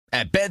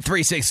At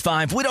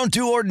Bet365, we don't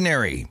do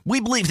ordinary. We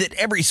believe that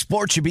every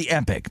sport should be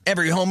epic.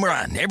 Every home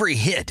run, every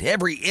hit,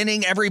 every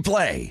inning, every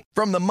play.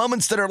 From the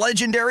moments that are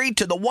legendary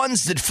to the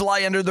ones that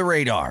fly under the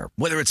radar.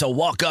 Whether it's a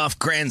walk-off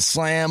grand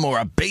slam or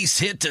a base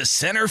hit to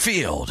center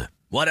field.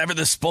 Whatever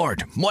the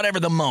sport, whatever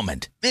the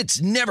moment.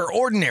 It's never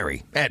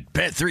ordinary at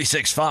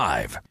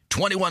Bet365.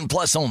 21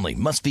 plus only.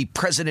 Must be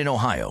present in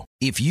Ohio.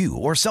 If you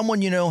or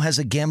someone you know has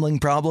a gambling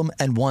problem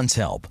and wants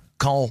help,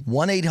 call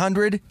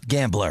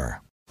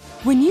 1-800-GAMBLER.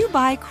 When you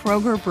buy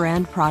Kroger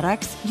brand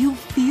products, you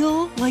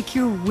feel like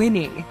you're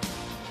winning.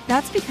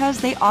 That's because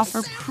they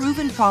offer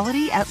proven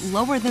quality at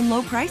lower than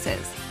low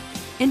prices.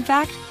 In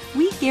fact,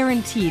 we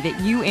guarantee that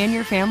you and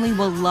your family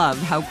will love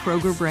how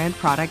Kroger brand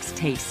products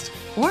taste,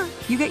 or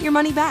you get your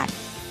money back.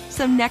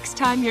 So next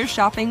time you're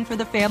shopping for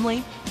the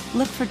family,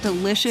 look for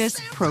delicious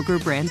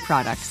Kroger brand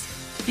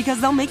products, because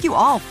they'll make you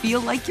all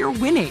feel like you're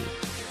winning.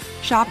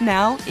 Shop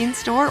now,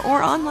 in-store,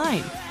 or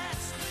online.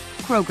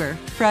 Kroger,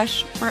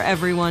 fresh for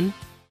everyone.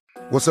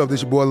 What's up,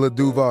 this your boy Lil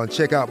Duval, and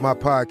check out my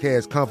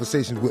podcast,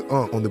 Conversations with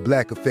Unc, on the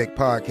Black Effect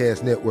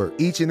Podcast Network.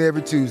 Each and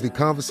every Tuesday,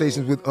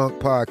 Conversations with Unc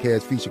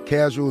podcast feature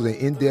casuals and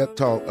in-depth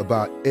talk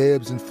about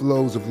ebbs and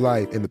flows of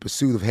life and the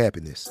pursuit of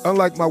happiness.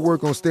 Unlike my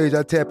work on stage,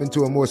 I tap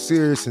into a more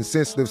serious and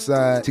sensitive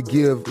side to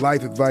give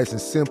life advice and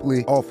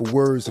simply offer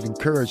words of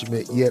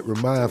encouragement, yet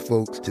remind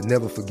folks to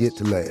never forget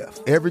to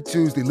laugh. Every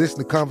Tuesday, listen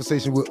to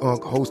Conversation with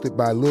Unc, hosted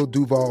by Lil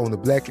Duval on the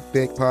Black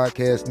Effect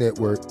Podcast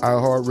Network,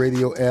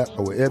 iHeartRadio app,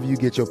 or wherever you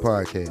get your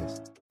podcasts.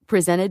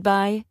 Presented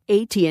by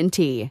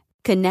AT&T.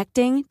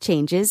 Connecting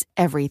changes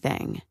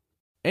everything.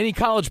 Any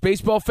college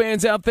baseball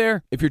fans out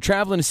there? If you're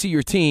traveling to see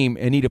your team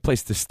and need a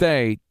place to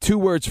stay, 2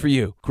 words for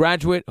you: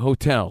 Graduate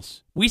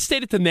Hotels. We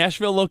stayed at the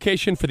Nashville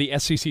location for the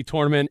SEC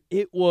tournament.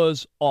 It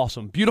was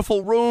awesome.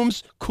 Beautiful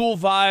rooms, cool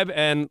vibe,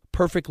 and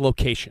perfect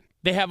location.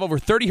 They have over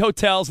 30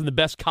 hotels in the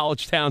best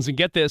college towns, and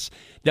get this,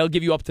 they'll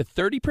give you up to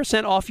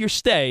 30% off your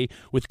stay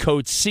with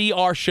code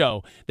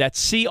CRSHOW.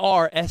 That's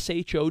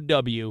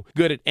CRSHOW.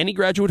 Good at any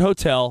Graduate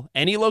Hotel,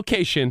 any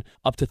location,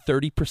 up to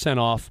 30%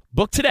 off.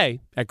 Book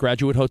today at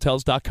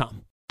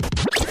graduatehotels.com.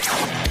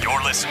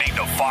 You're listening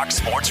to Fox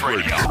Sports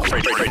Radio.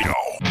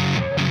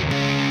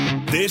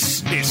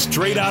 This is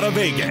Straight Out of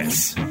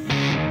Vegas.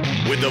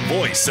 With the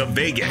voice of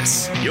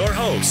Vegas, your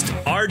host,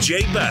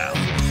 RJ Bell.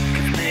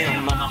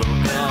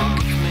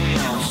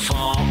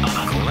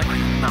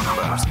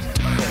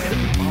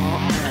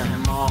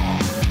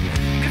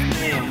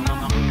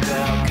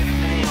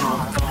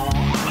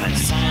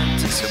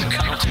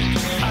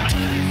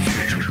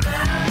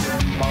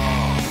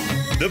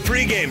 The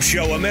pregame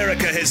show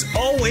America has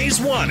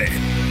always wanted.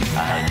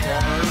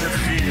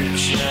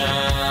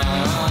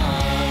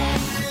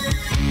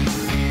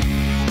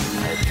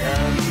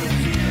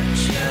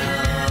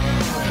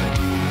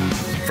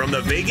 From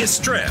the Vegas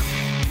Strip,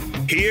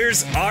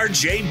 here's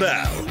RJ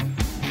Bell.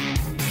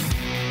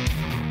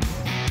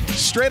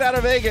 Straight Out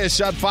of Vegas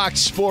on Fox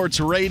Sports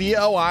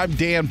Radio. I'm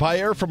Dan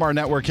Beyer from our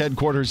network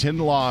headquarters in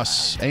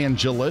Los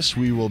Angeles.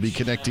 We will be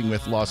connecting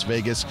with Las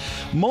Vegas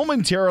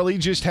momentarily,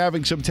 just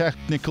having some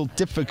technical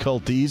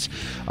difficulties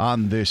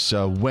on this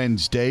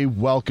Wednesday.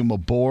 Welcome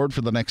aboard for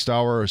the next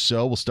hour or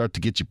so. We'll start to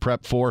get you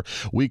prepped for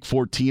Week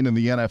 14 in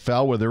the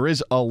NFL, where there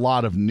is a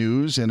lot of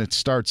news, and it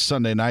starts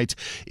Sunday night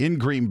in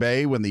Green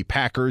Bay when the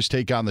Packers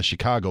take on the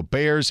Chicago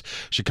Bears.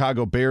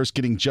 Chicago Bears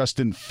getting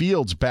Justin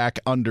Fields back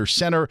under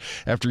center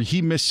after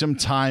he missed some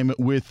time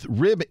with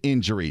rib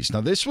injuries.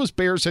 Now, this was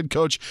Bears head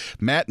coach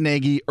Matt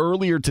Nagy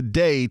earlier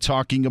today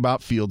talking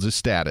about Fields'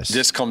 status.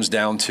 This comes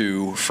down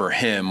to, for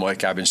him,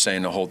 like I've been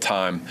saying the whole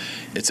time,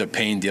 it's a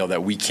pain deal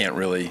that we can't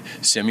really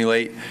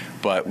simulate,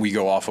 but we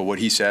go off of what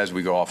he says,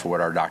 we go off of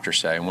what our doctors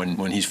say. And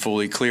when he's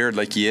fully cleared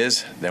like he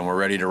is, then we're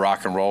ready to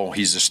rock and roll.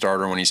 He's the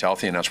starter when he's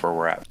healthy, and that's where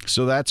we're at.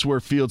 So that's where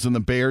Fields and the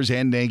Bears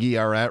and Nagy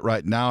are at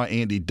right now.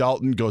 Andy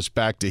Dalton goes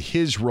back to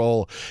his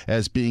role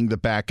as being the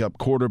backup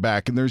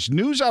quarterback. And there's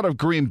news out of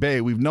Green Bay.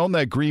 We've known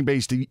that Green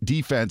Bay's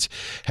defense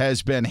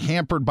has been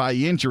hampered by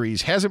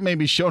injuries. Hasn't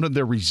maybe shown in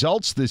their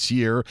results this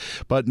year,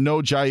 but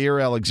no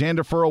Jair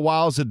Alexander for a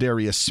while.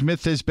 Zadarius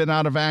Smith has been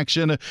out of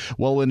action.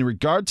 Well, in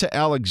regard to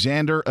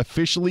Alexander,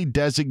 officially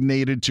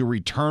designated to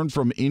return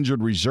from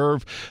injured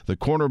reserve, the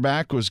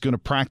cornerback was going to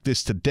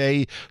practice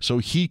today, so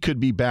he could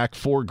be back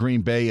for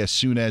Green Bay as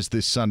soon as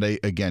this Sunday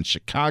against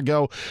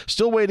Chicago.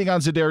 Still waiting on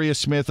Zadarius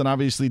Smith, and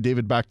obviously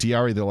David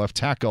Bakhtiari, the left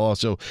tackle,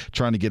 also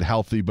trying to get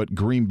healthy, but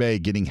Green Bay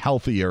getting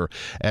healthier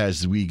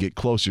as we get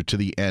closer to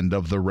the end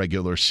of the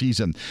regular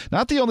season.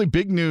 Not the only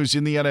big news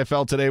in the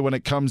NFL today when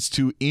it comes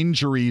to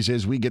injuries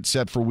as we get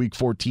set for Week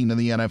 14 in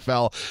the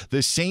NFL.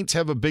 The Saints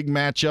have a big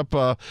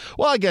matchup.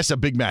 I guess a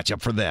big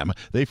matchup for them.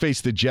 They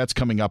face the Jets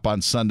coming up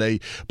on Sunday,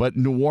 but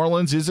New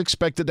Orleans is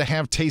expected to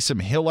have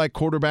Taysom Hill at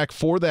quarterback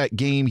for that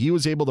game. He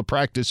was able to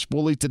practice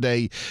fully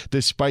today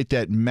despite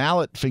that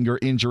mallet finger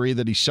injury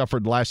that he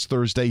suffered last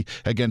Thursday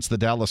against the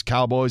Dallas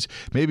Cowboys.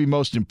 Maybe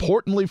most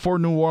importantly for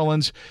New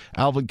Orleans,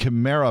 Alvin Kamara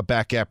Kamara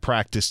back at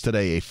practice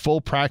today. A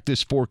full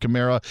practice for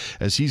Kamara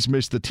as he's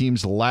missed the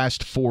team's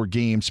last 4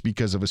 games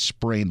because of a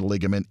sprained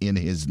ligament in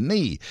his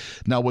knee.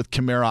 Now, with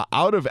Kamara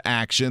out of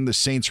action, the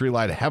Saints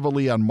relied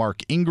heavily on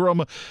Mark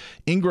Ingram.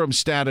 Ingram's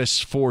status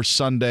for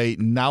Sunday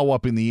now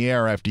up in the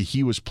air after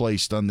he was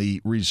placed on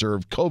the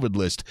reserve COVID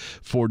list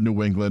for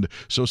New England.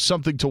 So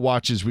something to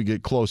watch as we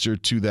get closer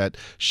to that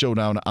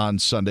showdown on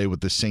Sunday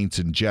with the Saints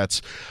and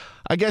Jets.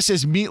 I guess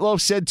as Meatloaf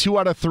said, 2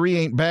 out of 3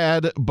 ain't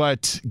bad,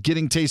 but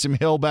getting Taysom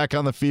Hill back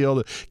on the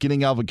field,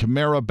 getting Alvin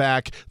Kamara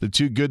back, the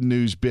 2 good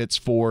news bits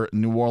for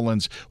New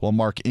Orleans, while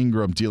Mark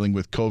Ingram dealing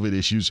with COVID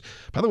issues.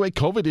 By the way,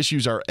 COVID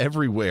issues are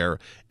everywhere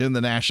in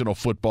the National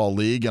Football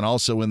League and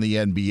also in the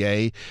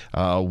NBA,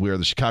 where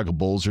the Chicago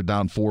Bulls are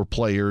down 4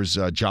 players.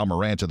 Ja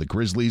Morant of the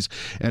Grizzlies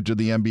entered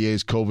the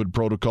NBA's COVID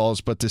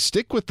protocols. But to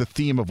stick with the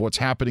theme of what's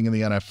happening in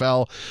the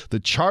NFL, the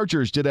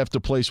Chargers did have to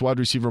place wide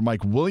receiver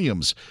Mike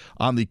Williams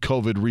on the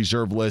COVID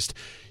reserve list.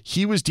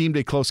 He was deemed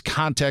a close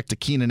contact to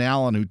Keenan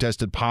Allen, who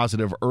tested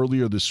positive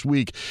earlier this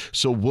week.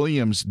 So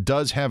Williams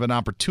does have an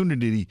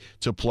opportunity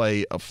to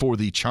play for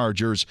the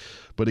Chargers.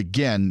 But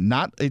again,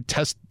 not a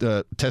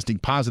testing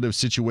positive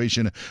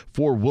situation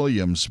for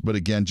Williams, but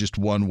again, just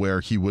one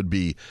where he would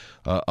be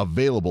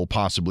available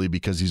possibly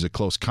because he's a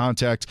close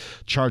contact.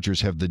 Chargers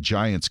have the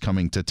Giants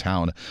coming to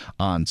town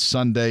on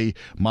Sunday.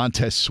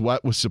 Montez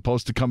Sweat was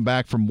supposed to come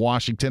back from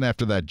Washington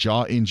after that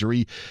jaw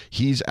injury.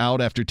 He's out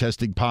after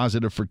testing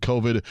positive for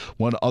COVID.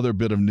 One other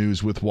bit of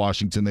news with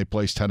Washington, they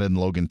placed tight end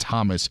Logan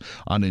Thomas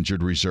on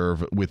injured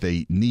reserve with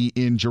a knee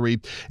injury.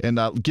 And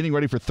getting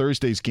ready for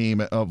Thursday's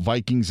game,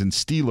 Vikings and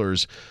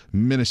Steelers,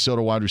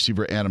 Minnesota wide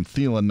receiver Adam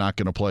Thielen not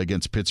going to play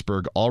against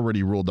Pittsburgh,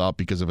 already ruled out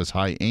because of his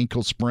high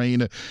ankle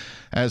sprain.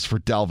 As for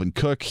Dalvin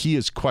Cook, he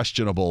is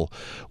questionable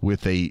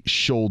with a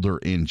shoulder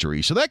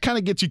injury. So that kind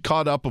of gets you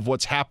caught up of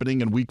what's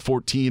happening in Week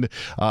 14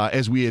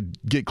 as we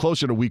get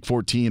closer to Week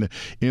 14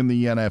 in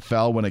the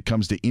NFL when it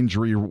comes to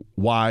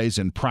injury-wise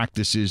and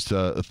practices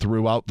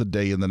throughout the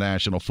day in the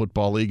National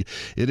Football League.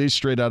 It is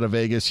Straight Out of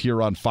Vegas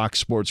here on Fox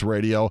Sports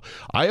Radio.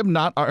 I am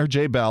not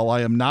RJ Bell.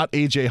 I am not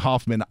AJ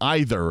Hoffman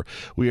either.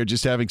 We are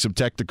just having some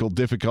technical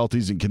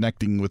difficulties in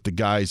connecting with the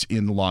guys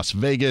in Las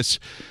Vegas.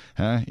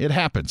 It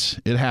happens.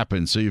 It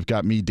happens. So you've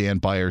got me, Dan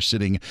Beyer,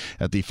 sitting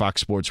at the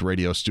Fox Sports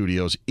Radio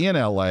studios in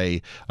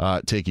L.A.,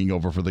 taking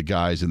over for the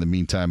guys in the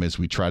meantime as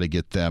we try to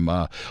get them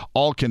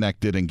all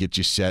connected and get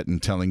you set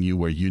and telling you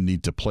where you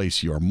need to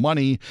place your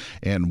money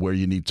and where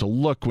you need to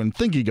look when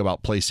thinking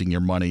about placing your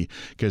money,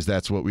 because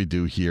that's what we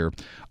do here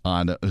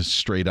on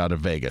Straight Out of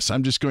Vegas.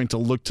 I'm just going to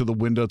look to the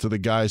window to the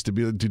guys to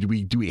be,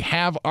 do we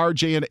have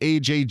RJ and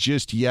AJ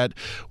just yet?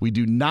 We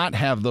do not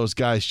have those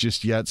guys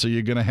just yet, so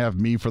you're going to have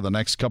me for the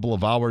next couple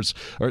of hours,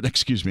 or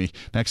excuse me,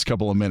 next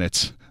couple of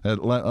minutes. A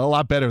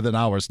lot better than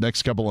hours.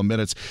 Next couple of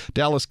minutes.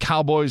 Dallas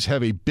Cowboys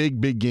have a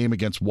big game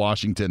against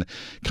Washington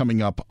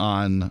coming up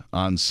on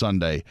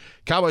Sunday.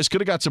 Cowboys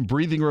could have got some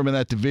breathing room in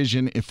that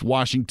division if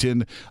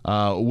Washington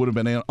would have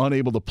been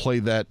unable to play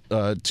that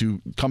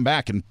to come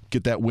back and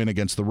get that win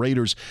against the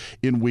Raiders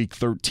in Week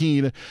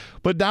 13.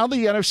 But now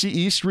the NFC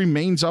East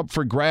remains up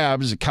for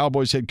grabs.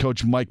 Cowboys head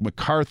coach Mike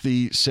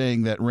McCarthy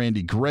saying that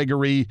Randy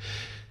Gregory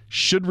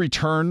should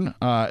return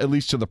at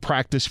least to the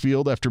practice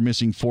field after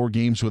missing 4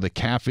 games with a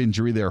calf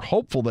injury. They're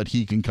hopeful that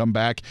he can come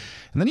back.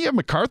 And then you have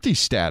McCarthy's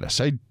status.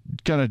 I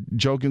kind of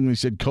jokingly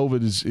said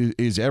COVID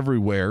is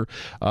everywhere,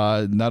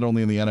 not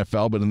only in the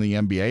NFL but in the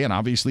NBA. And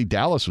obviously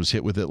Dallas was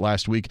hit with it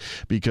last week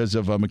because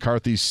of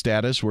McCarthy's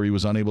status where he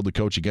was unable to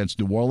coach against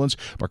New Orleans.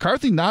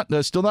 McCarthy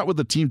still not with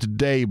the team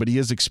today, but he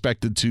is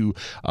expected to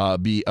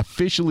be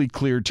officially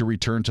cleared to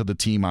return to the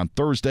team on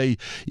Thursday.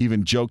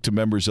 Even joked to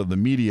members of the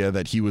media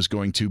that he was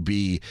going to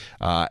be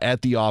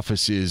at the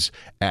offices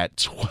at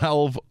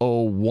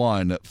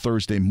 12:01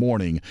 Thursday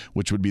morning,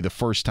 which would be the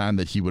first time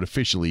that he would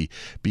officially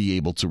be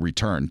able to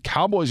return.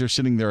 Cowboys are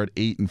sitting there at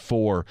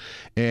 8-4,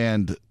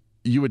 and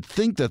you would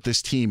think that this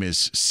team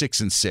is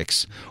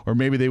 6-6, or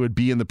maybe they would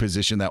be in the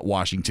position that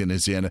Washington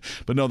is in.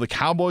 But no, the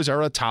Cowboys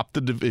are atop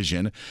the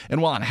division.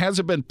 And while it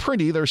hasn't been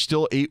pretty, there's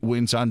still 8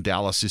 wins on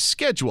Dallas's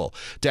schedule.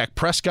 Dak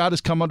Prescott has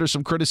come under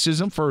some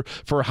criticism for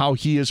how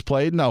he has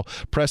played. Now,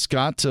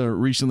 Prescott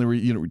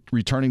recently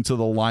returning to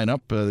the lineup.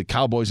 The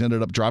Cowboys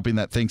ended up dropping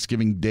that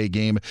Thanksgiving Day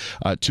game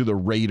to the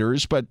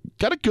Raiders, but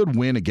got a good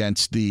win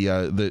against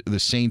the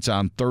Saints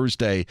on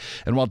Thursday.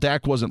 And while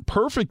Dak wasn't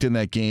perfect in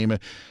that game,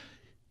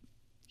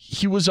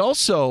 he was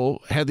also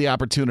had the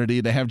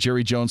opportunity to have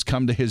Jerry Jones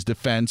come to his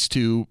defense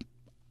to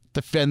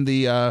defend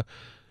the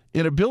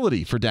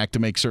inability for Dak to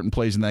make certain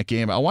plays in that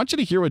game. I want you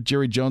to hear what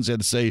Jerry Jones had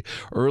to say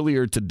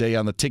earlier today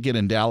on the ticket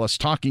in Dallas,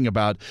 talking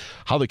about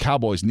how the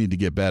Cowboys need to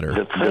get better.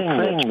 The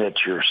thing that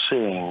you're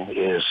seeing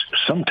is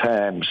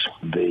sometimes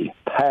the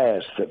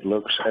pass that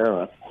looks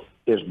errant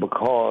is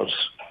because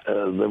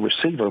the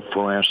receiver,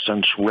 for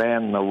instance,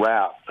 ran the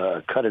route,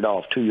 cut it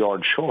off 2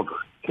 yards shorter.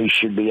 He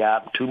should be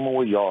out 2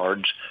 more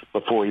yards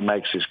before he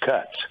makes his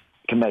cuts.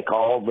 It can make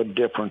all the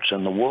difference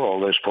in the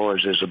world as far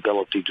as his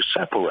ability to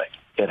separate.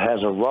 It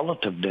has a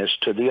relativeness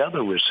to the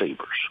other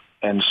receivers.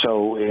 And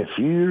so if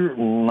you're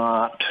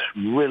not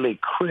really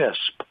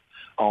crisp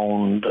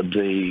on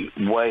the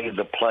way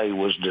the play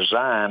was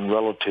designed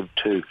relative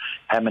to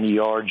how many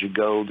yards you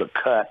go, the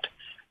cut,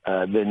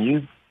 then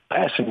your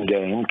passing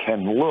game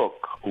can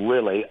look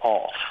really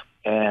off.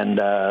 And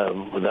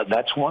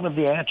that's one of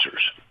the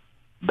answers,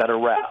 better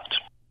routes.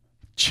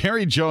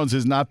 Jerry Jones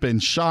has not been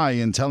shy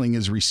in telling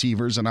his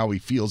receivers and how he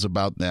feels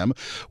about them,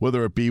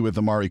 whether it be with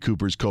Amari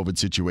Cooper's COVID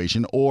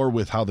situation or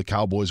with how the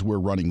Cowboys were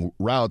running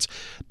routes.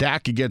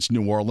 Dak against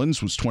New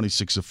Orleans was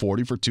 26 of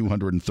 40 for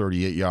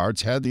 238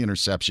 yards, had the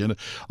interception,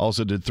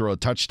 also did throw a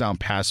touchdown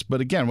pass.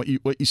 But again, what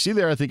you see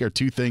there, I think, are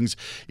two things.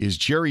 Is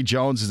Jerry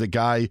Jones is a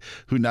guy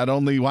who not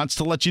only wants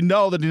to let you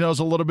know that he knows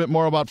a little bit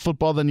more about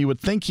football than you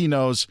would think he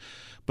knows,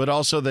 but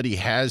also that he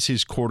has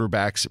his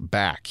quarterback's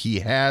back.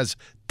 He has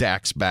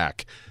Dak's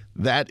back.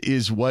 That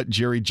is what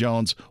Jerry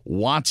Jones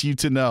wants you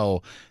to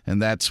know,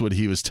 and that's what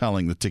he was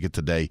telling the Ticket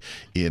today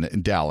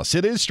in Dallas.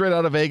 It is Straight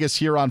Out of Vegas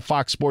here on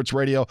Fox Sports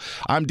Radio.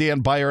 I'm Dan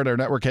Beyer at our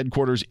network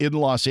headquarters in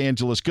Los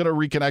Angeles. Going to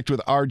reconnect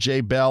with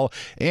RJ Bell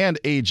and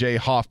AJ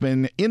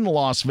Hoffman in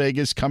Las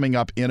Vegas coming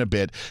up in a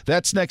bit.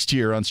 That's next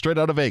here on Straight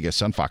Out of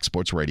Vegas on Fox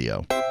Sports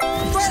Radio.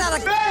 Straight Out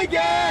of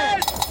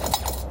Vegas!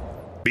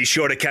 Be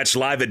sure to catch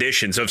live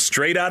editions of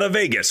Straight Out of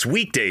Vegas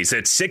weekdays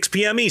at 6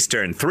 p.m.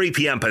 Eastern, 3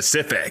 p.m.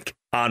 Pacific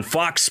on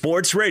Fox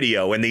Sports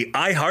Radio and the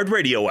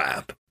iHeartRadio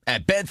app.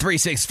 At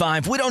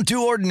Bet365, we don't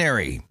do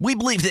ordinary. We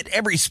believe that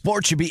every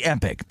sport should be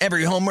epic.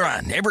 Every home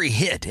run, every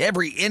hit,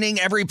 every inning,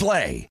 every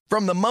play.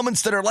 From the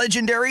moments that are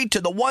legendary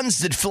to the ones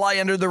that fly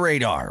under the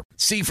radar.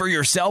 See for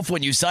yourself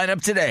when you sign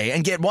up today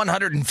and get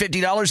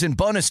 $150 in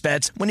bonus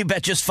bets when you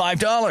bet just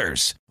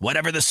 $5.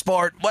 Whatever the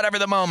sport, whatever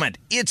the moment,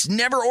 it's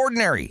never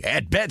ordinary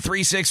at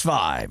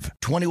Bet365.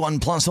 21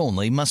 plus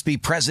only. Must be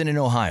present in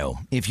Ohio.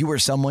 If you or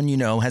someone you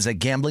know has a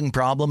gambling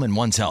problem and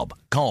wants help,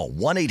 call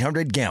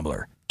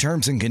 1-800-GAMBLER.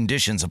 Terms and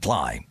conditions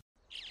apply.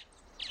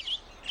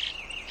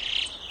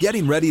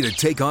 Getting ready to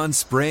take on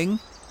spring?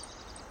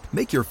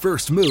 Make your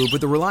first move with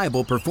the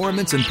reliable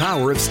performance and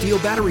power of Steel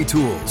battery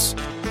tools.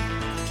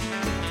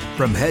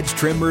 From hedge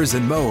trimmers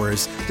and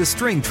mowers to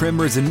string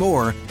trimmers and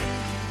more,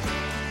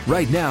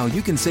 right now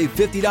you can save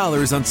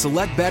 $50 on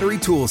select battery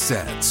tool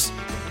sets.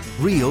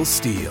 Real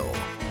Steel.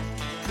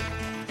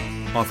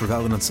 Offer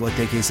valid on select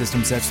AK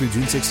system sets through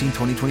June 16,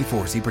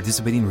 2024. See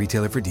participating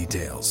retailer for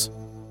details.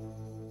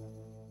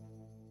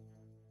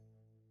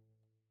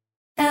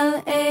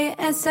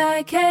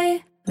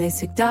 LASIK,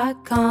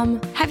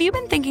 LASIK.com. Have you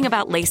been thinking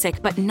about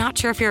LASIK but not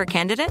sure if you're a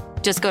candidate?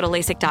 Just go to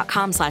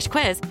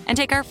LASIK.com/quiz and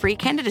take our free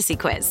candidacy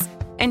quiz.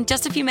 In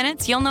just a few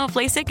minutes, you'll know if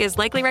LASIK is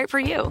likely right for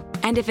you.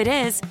 And if it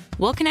is,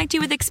 we'll connect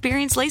you with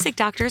experienced LASIK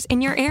doctors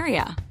in your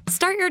area.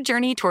 Start your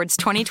journey towards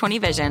 20/20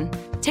 vision.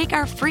 Take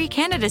our free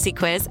candidacy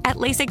quiz at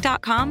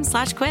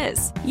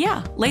LASIK.com/quiz.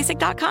 Yeah,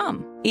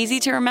 LASIK.com. Easy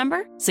to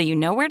remember, so you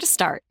know where to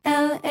start.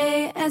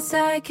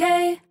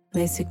 LASIK,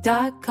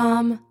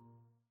 LASIK.com.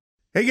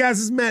 Hey guys,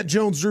 this is Matt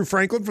Jones, Drew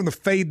Franklin from the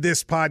Fade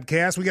This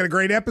podcast. We got a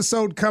great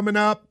episode coming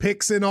up,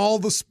 picks in all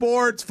the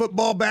sports,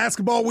 football,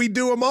 basketball, we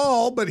do them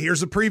all, but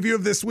here's a preview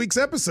of this week's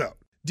episode.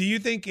 Do you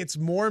think it's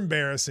more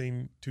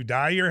embarrassing to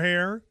dye your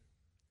hair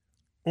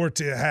or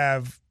to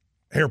have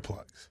hair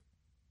plugs?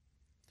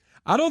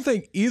 I don't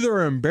think either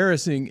are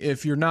embarrassing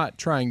if you're not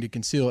trying to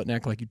conceal it and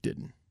act like you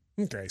didn't.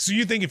 Okay, so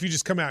you think if you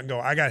just come out and go,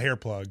 I got hair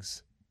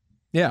plugs.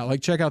 Yeah,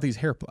 like check out these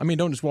hair plugs. I mean,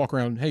 don't just walk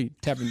around, hey,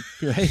 tapping,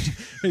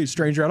 hey,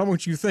 stranger, I don't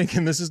want you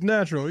thinking this is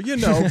natural. You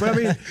know, but I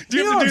mean, do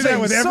you have to do that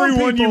with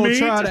everyone you meet?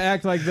 Try to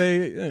act like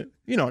they,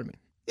 you know what I mean?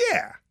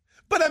 Yeah.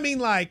 But I mean,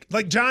 like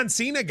John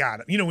Cena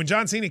got it. You know, when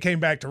John Cena came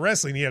back to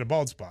wrestling, he had a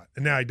bald spot,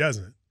 and now he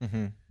doesn't.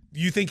 Mm-hmm. Do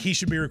you think he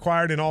should be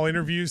required in all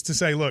interviews to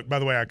say, look, by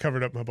the way, I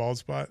covered up my bald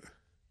spot?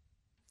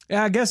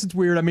 Yeah, I guess it's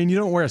weird. I mean, you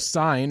don't wear a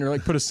sign or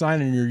like put a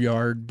sign in your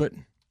yard, but.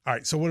 All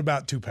right, so what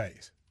about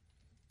toupees?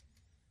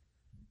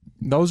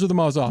 Those are the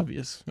most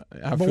obvious.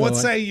 But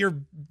let's say you're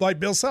like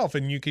Bill Self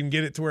and you can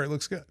get it to where it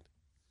looks good.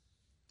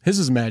 His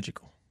is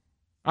magical.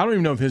 I don't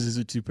even know if his is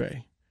a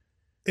toupee.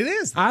 It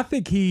is. I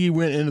think he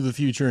went into the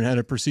future and had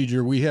a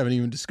procedure we haven't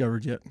even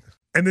discovered yet.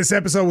 And this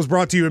episode was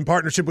brought to you in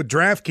partnership with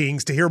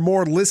DraftKings. To hear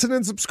more, listen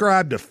and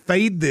subscribe to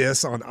Fade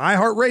This on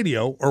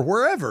iHeartRadio or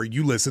wherever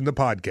you listen to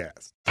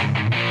podcasts.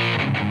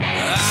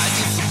 I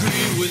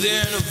disagree with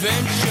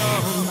intervention.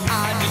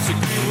 I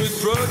disagree with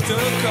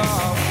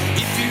protocol.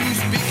 If you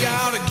speak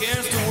out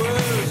against the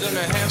words and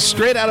I have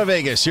Straight Out of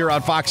Vegas here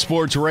on Fox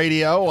Sports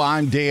Radio.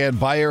 I'm Dan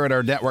Beyer at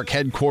our network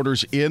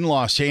headquarters in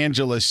Los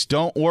Angeles.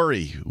 Don't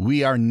worry,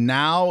 we are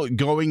now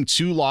going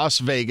to Las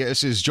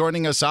Vegas. Is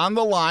joining us on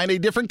the line, a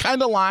different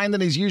kind of line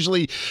than he's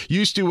usually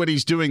used to when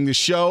he's doing the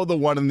show. The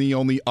one and the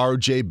only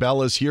RJ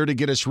Bell is here to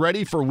get us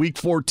ready for Week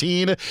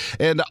 14.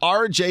 And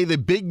RJ, the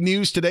big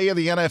news today of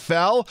the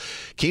NFL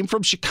came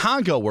from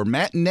Chicago, where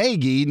Matt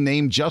Nagy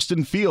named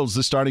Justin Fields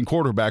the starting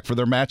quarterback for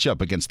their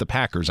matchup against the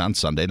Packers on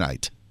Sunday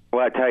night.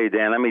 Well, I tell you,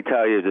 Dan, let me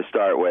tell you to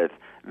start with,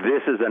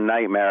 this is a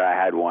nightmare I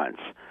had once.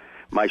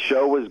 My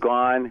show was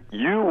gone.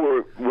 You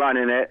were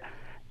running it,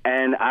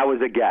 and I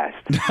was a guest.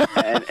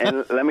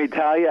 and let me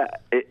tell you,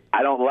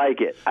 I don't like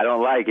it. I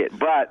don't like it.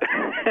 But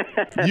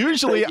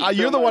usually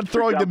you're the one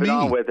throwing the meat.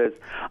 On with us.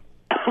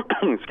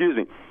 Excuse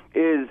me.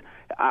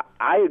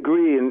 I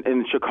agree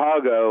in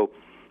Chicago,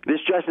 this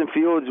Justin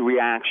Fields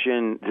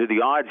reaction to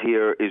the odds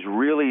here is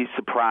really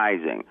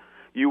surprising.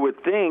 You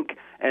would think,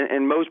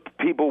 and most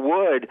people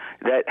would,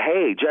 that,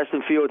 hey,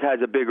 Justin Fields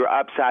has a bigger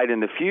upside in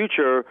the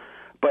future,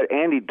 but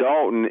Andy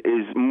Dalton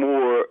is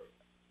more –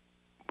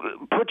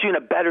 puts you in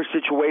a better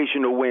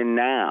situation to win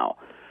now.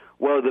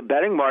 Well, the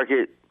betting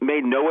market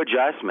made no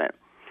adjustment.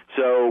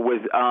 So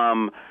with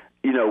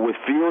with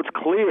Fields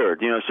cleared,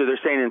 so they're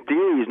saying in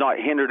theory he's not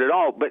hindered at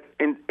all. But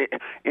in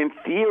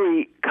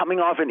theory, coming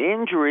off an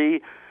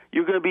injury,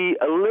 you're going to be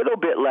a little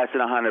bit less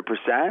than 100%.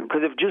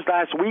 Because if just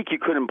last week you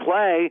couldn't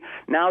play,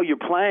 now you're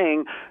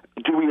playing.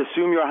 Do we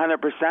assume you're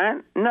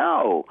 100%?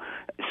 No.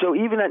 So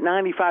even at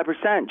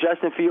 95%,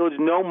 Justin Fields,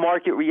 no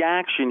market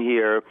reaction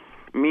here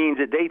means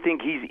that they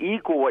think he's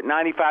equal at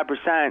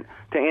 95%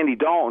 to Andy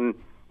Dalton.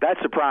 That's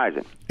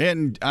surprising.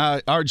 And,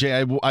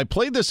 RJ, I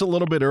played this a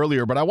little bit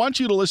earlier, but I want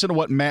you to listen to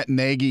what Matt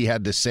Nagy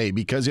had to say,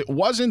 because it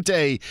wasn't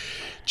a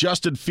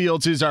Justin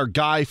Fields is our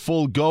guy,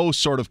 full go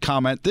sort of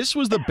comment. This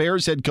was the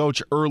Bears head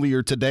coach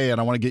earlier today,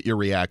 and I want to get your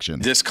reaction.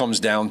 This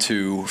comes down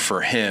to, for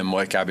him,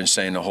 like I've been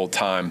saying the whole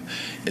time,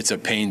 it's a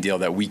pain deal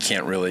that we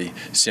can't really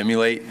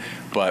simulate,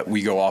 but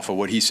we go off of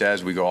what he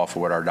says, we go off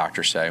of what our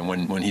doctors say. And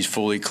when he's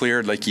fully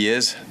cleared like he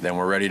is, then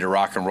we're ready to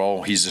rock and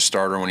roll. He's the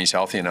starter when he's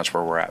healthy, and that's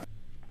where we're at.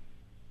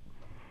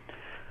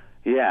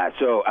 Yeah,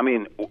 so, I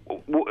mean,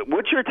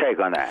 what's your take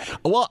on that?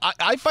 Well,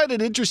 I find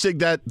it interesting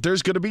that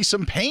there's going to be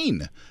some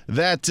pain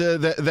that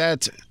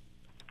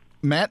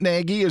Matt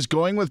Nagy is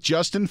going with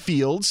Justin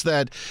Fields,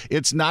 that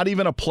it's not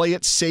even a play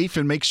it safe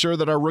and make sure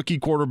that our rookie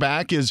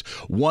quarterback is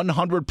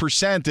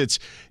 100%. It's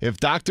if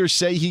doctors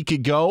say he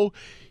could go,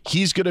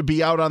 he's going to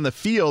be out on the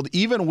field,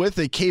 even with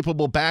a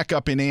capable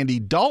backup in Andy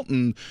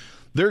Dalton.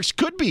 There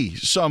could be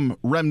some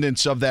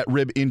remnants of that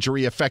rib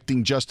injury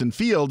affecting Justin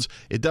Fields.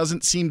 It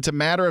doesn't seem to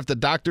matter if the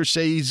doctors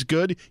say he's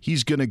good,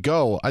 he's going to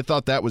go. I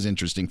thought that was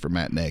interesting for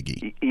Matt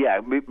Nagy.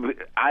 Yeah,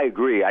 I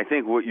agree. I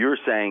think what you're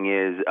saying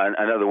is,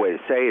 another way to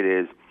say it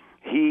is,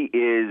 he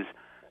is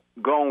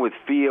going with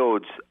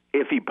Fields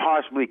if he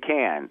possibly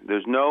can.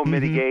 There's no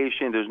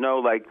mitigation. There's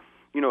no,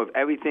 if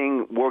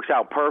everything works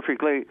out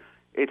perfectly,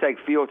 it's like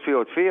Fields.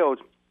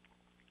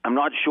 I'm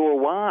not sure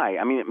why.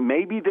 I mean,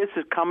 maybe this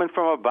is coming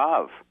from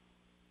above.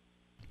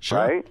 Sure.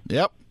 Right?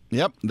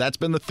 Yep. That's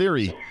been the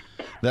theory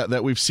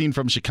that we've seen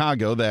from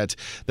Chicago, that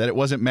it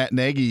wasn't Matt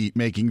Nagy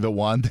making the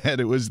one, that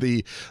it was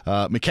the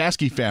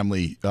McCaskey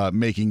family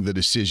making the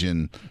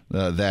decision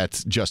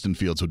that Justin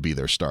Fields would be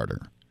their starter.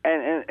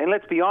 And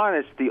let's be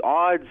honest, the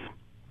odds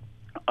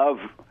of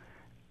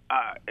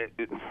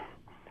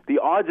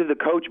the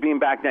coach being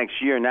back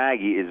next year,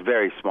 Nagy, is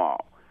very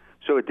small.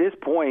 So at this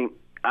point,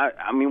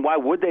 I mean, why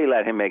would they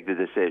let him make the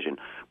decision?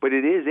 But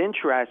it is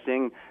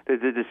interesting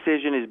that the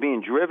decision is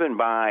being driven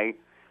by,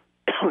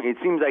 it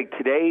seems like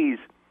today's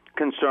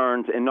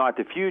concerns and not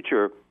the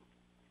future.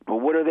 But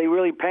what are they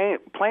really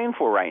playing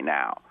for right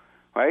now?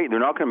 Right? They're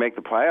not going to make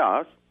the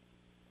playoffs.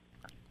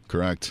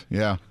 Correct.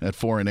 Yeah, at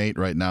 4-8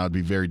 right now, it'd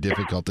be very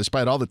difficult.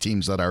 Despite all the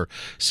teams that are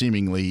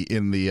seemingly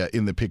in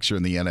the picture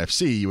in the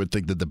NFC, you would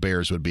think that the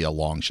Bears would be a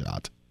long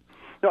shot.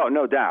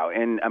 No doubt.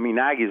 And, I mean,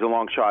 Nagy's a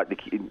long shot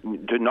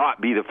to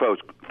not be the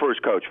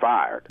first coach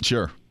fired.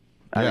 Sure.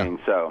 I mean,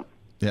 so.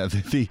 Yeah,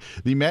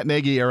 the Matt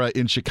Nagy era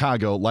in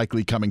Chicago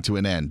likely coming to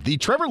an end. The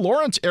Trevor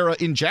Lawrence era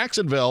in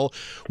Jacksonville,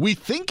 we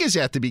think, is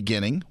at the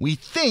beginning. We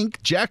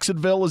think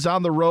Jacksonville is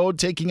on the road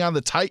taking on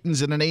the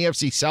Titans in an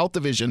AFC South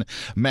Division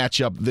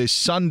matchup this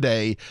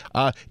Sunday.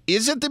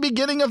 Is it the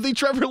beginning of the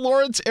Trevor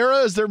Lawrence era?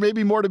 Is there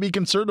maybe more to be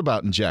concerned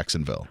about in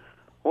Jacksonville?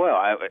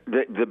 Well,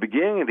 the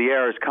beginning of the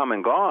era is come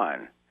and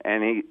gone.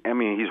 And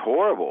he's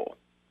horrible.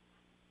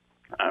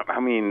 I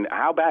mean,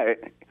 how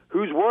bad?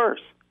 Who's worse?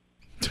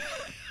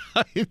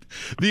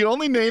 The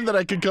only name that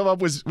I could come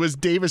up was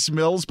Davis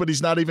Mills, but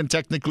he's not even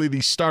technically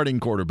the starting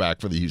quarterback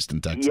for the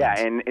Houston Texans. Yeah,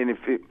 and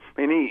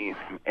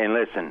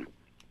listen,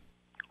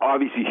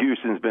 obviously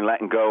Houston's been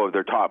letting go of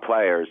their top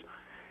players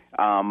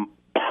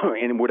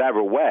in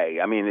whatever way.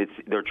 I mean,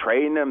 they're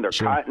trading them, they're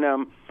cutting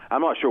them.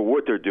 I'm not sure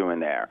what they're doing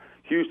there.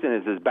 Houston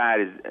is as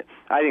bad as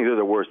I think they're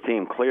the worst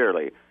team,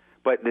 clearly.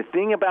 But the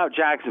thing about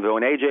Jacksonville,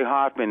 and A.J.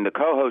 Hoffman, the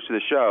co-host of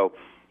the show,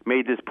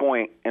 made this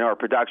point in our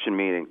production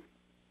meeting.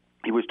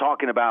 He was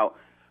talking about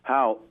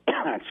how,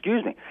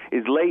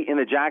 is late in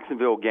the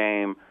Jacksonville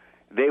game,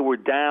 they were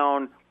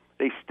down.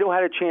 They still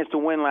had a chance to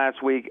win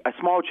last week, a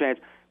small chance,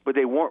 but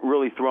they weren't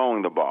really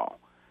throwing the ball.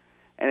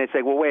 And it's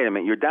like, well, wait a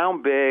minute. You're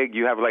down big.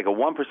 You have like a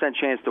 1%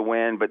 chance to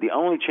win, but the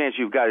only chance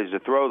you've got is to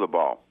throw the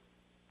ball.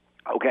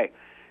 Okay,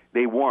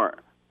 they weren't.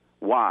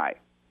 Why?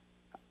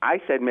 I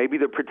said maybe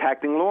they're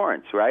protecting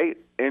Lawrence, right?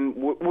 And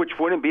which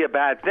wouldn't be a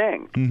bad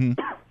thing. Mm-hmm.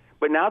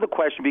 But now the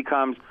question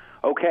becomes,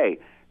 okay,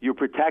 you're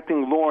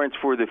protecting Lawrence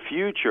for the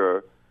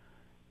future.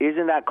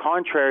 Isn't that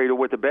contrary to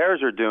what the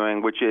Bears are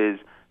doing, which is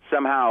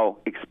somehow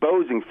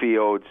exposing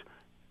Fields,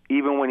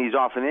 even when he's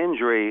off an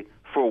injury.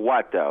 For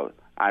what, though?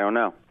 I don't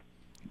know.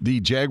 The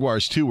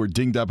Jaguars, too, were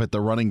dinged up at the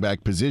running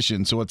back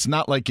position, so it's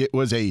not like it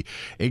was a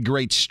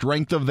great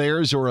strength of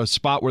theirs or a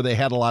spot where they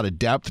had a lot of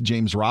depth.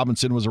 James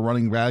Robinson was a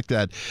running back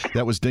that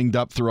was dinged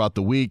up throughout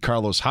the week.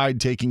 Carlos Hyde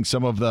taking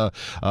some of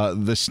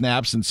the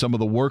snaps and some of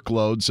the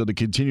workload, so to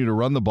continue to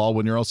run the ball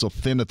when you're also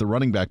thin at the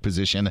running back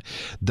position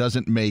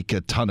doesn't make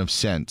a ton of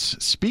sense.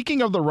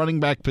 Speaking of the running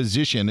back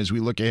position, as we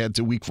look ahead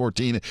to Week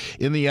 14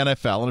 in the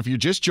NFL, and if you're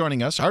just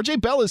joining us, RJ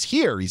Bell is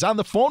here. He's on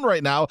the phone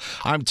right now.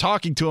 I'm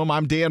talking to him.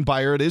 I'm Dan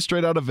Beyer. It is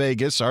Straight Out of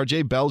Vegas.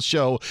 RJ Bell's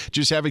show,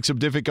 just having some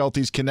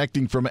difficulties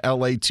connecting from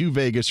LA to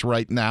Vegas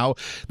right now.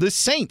 The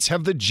Saints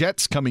have the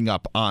Jets coming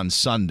up on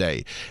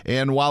Sunday.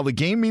 And while the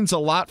game means a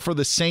lot for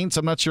the Saints,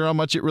 I'm not sure how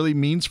much it really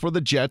means for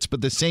the Jets,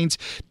 but the Saints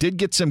did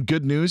get some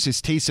good news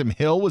as Taysom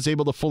Hill was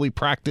able to fully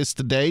practice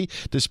today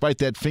despite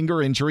that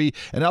finger injury.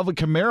 And Alvin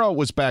Kamara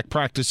was back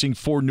practicing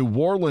for New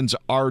Orleans,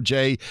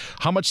 RJ.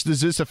 How much does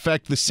this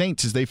affect the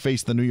Saints as they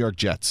face the New York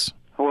Jets?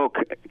 Well,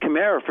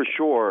 Kamara for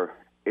sure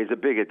is a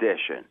big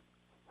addition.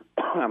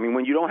 I mean,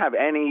 when you don't have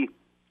any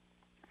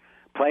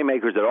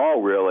playmakers at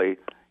all, really,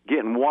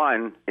 getting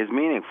one is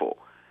meaningful.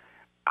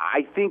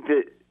 I think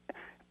that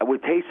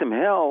with Taysom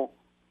Hill,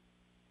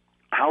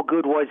 how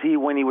good was he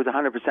when he was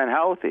 100%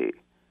 healthy?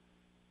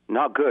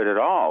 Not good at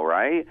all,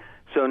 right?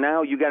 So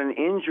now you got an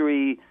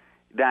injury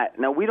that,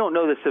 now we don't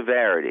know the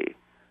severity,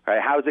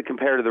 right? How does it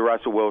compare to the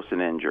Russell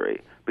Wilson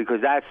injury? Because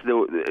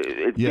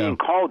it's being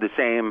called the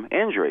same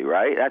injury,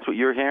 right? That's what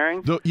you're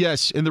hearing?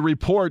 Yes, in the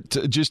report,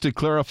 just to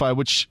clarify,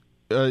 which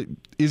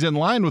is in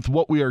line with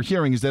what we are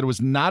hearing, is that it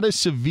was not as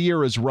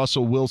severe as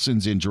Russell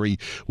Wilson's injury,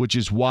 which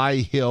is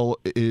why Hill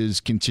is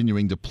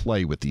continuing to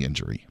play with the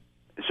injury.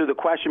 So the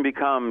question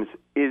becomes,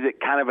 is it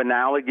kind of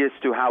analogous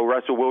to how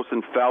Russell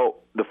Wilson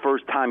felt the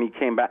first time he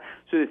came back?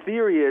 So the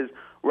theory is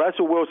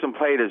Russell Wilson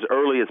played as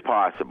early as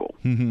possible,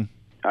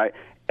 right?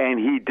 And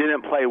he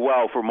didn't play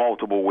well for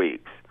multiple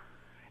weeks.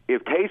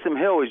 If Taysom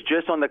Hill is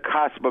just on the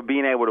cusp of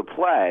being able to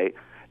play,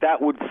 that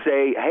would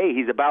say, hey,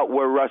 he's about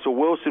where Russell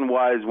Wilson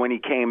was when he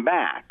came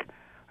back,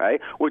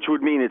 right? Which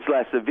would mean it's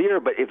less severe.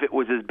 But if it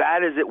was as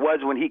bad as it was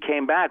when he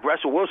came back,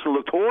 Russell Wilson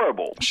looked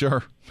horrible.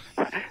 Sure.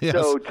 Yes.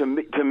 So to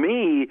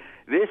me,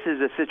 this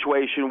is a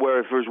situation where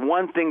if there's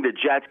one thing the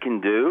Jets can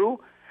do,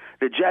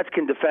 the Jets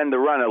can defend the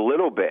run a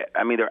little bit.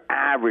 I mean, they're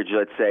average,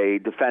 let's say,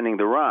 defending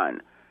the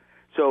run.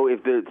 So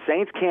if the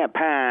Saints can't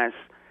pass,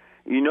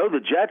 you know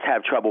the Jets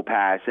have trouble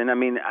passing. I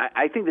mean,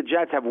 I think the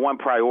Jets have one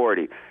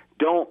priority.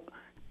 Don't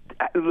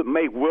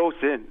make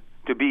Wilson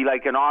to be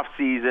like an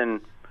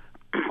off-season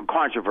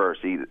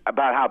controversy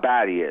about how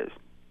bad he is.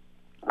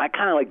 I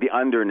kind of like the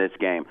under in this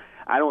game.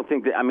 I don't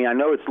think that, I mean, I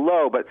know it's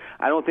low, but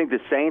I don't think the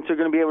Saints are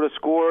going to be able to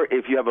score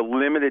if you have a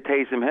limited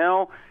Taysom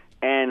Hill,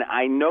 and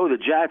I know the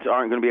Jets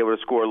aren't going to be able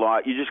to score a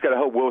lot. You just got to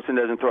hope Wilson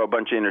doesn't throw a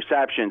bunch of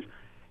interceptions.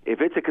 If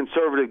it's a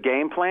conservative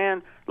game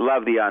plan,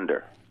 love the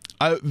under.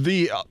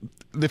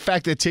 The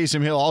fact that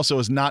Taysom Hill also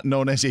is not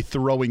known as a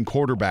throwing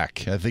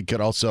quarterback, I think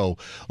could also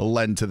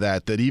lend to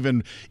that. That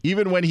even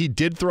when he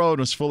did throw and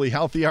was fully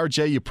healthy,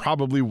 RJ, you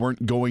probably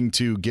weren't going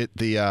to get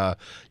the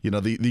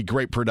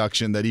great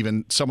production that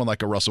even someone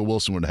like a Russell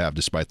Wilson would have,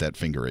 despite that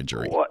finger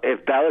injury. Well,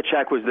 if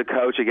Belichick was the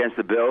coach against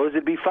the Bills,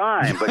 it'd be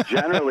fine. But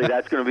generally,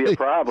 that's going to be a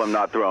problem,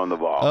 not throwing the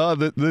ball.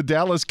 The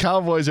Dallas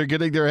Cowboys are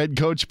getting their head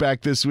coach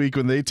back this week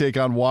when they take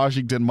on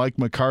Washington. Mike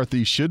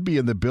McCarthy should be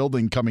in the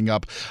building coming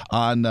up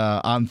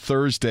on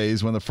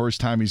Thursdays, when the first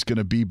time he's going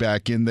to be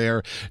back in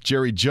there.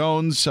 Jerry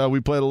Jones,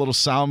 we played a little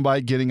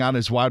soundbite getting on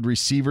his wide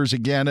receivers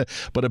again,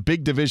 but a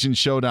big division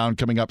showdown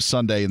coming up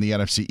Sunday in the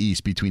NFC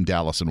East between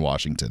Dallas and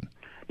Washington.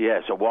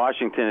 Yeah, so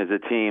Washington is a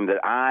team that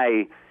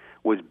I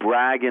was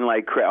bragging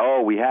like,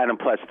 oh, we had them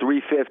plus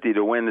 350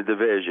 to win the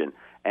division,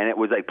 and it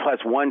was like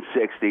plus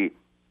 160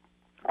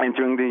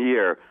 entering the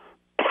year.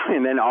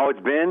 And then all it's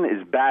been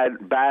is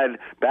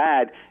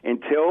bad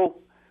until,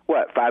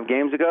 5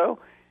 games ago?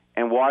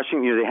 And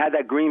Washington, they had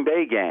that Green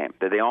Bay game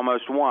that they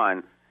almost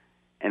won,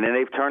 and then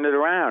they've turned it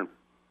around.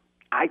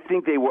 I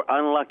think they were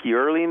unlucky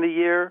early in the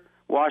year,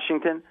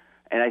 Washington,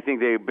 and I think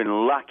they've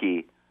been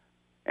lucky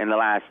in the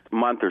last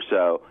month or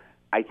so.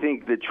 I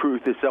think the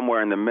truth is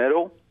somewhere in the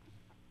middle,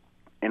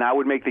 and I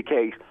would make the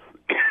case,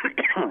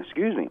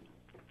 excuse me,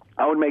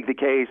 I would make the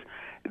case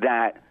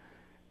that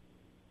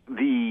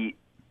the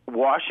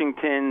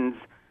Washington's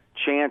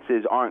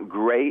chances aren't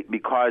great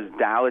because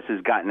Dallas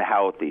has gotten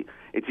healthy.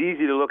 It's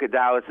easy to look at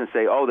Dallas and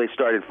say, oh, they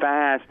started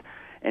fast,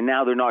 and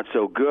now they're not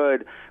so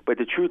good. But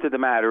the truth of the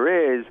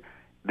matter is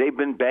they've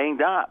been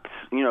banged up.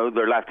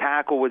 Their left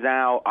tackle was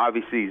out.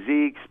 Obviously,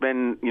 Zeke's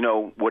been,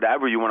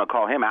 whatever you want to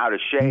call him, out of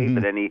shape,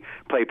 but then he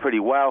played pretty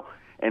well.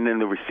 And then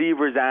the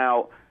receiver's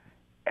out.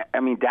 I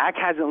mean, Dak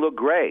hasn't looked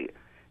great.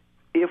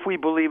 If we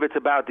believe it's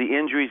about the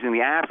injuries and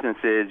the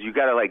absences, you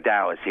got to like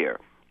Dallas here.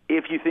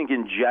 If you think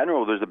in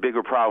general there's a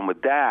bigger problem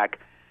with Dak,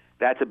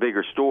 that's a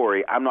bigger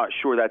story. I'm not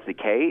sure that's the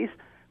case.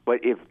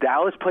 But if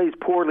Dallas plays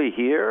poorly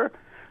here,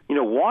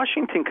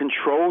 Washington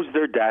controls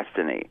their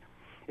destiny.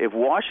 If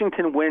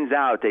Washington wins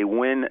out, they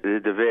win the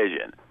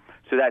division.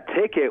 So that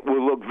ticket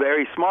will look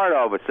very smart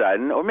all of a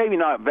sudden, or maybe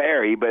not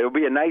very, but it'll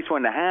be a nice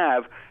one to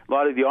have. A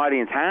lot of the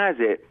audience has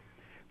it.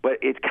 But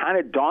it's kind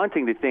of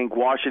daunting to think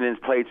Washington's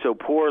played so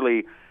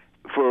poorly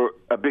for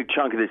a big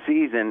chunk of the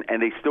season,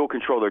 and they still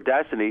control their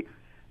destiny.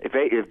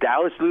 If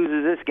Dallas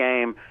loses this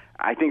game,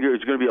 I think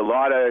there's going to be a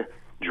lot of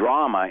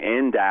drama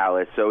in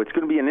Dallas. So it's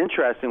going to be an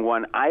interesting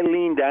one. I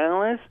lean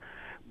Dallas,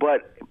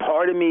 but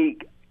part of me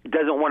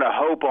doesn't want to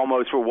hope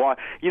almost for what.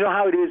 You know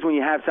how it is when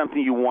you have something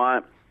you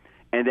want,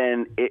 and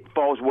then it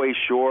falls way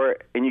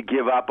short, and you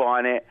give up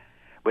on it.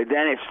 But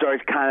then it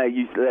starts kind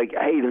of like,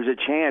 hey, there's a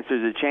chance.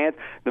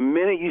 The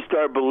minute you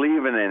start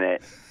believing in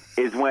it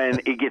is when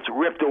it gets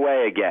ripped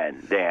away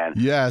again, Dan.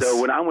 Yes. So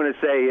what I'm going to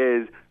say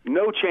is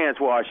no chance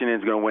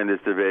Washington's going to win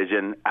this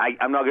division.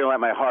 I'm not going to let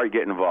my heart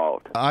get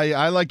involved.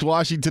 I liked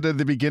Washington at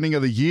the beginning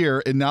of the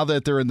year, and now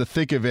that they're in the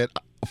thick of it,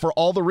 for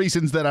all the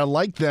reasons that I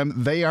like them,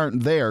 they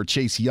aren't there.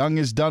 Chase Young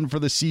is done for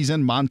the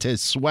season.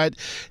 Montez Sweat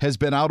has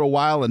been out a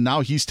while, and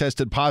now he's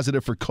tested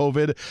positive for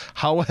COVID.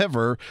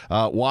 However,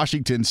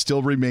 Washington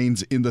still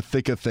remains in the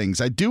thick of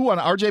things. I do want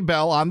RJ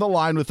Bell on the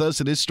line with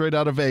us. It is Straight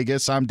Out of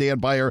Vegas. I'm Dan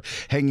Beyer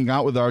hanging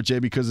out with RJ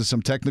because of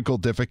some technical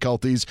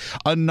difficulties.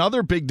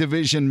 Another big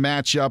division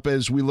matchup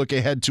as we look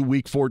ahead to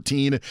Week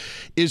 14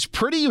 is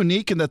pretty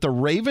unique in that the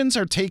Ravens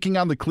are taking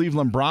on the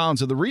Cleveland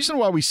Browns. And the reason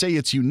why we say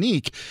it's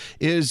unique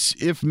is,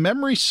 if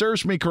memory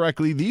serves me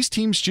correctly, these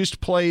teams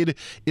just played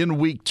in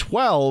Week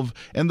 12,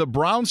 and the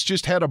Browns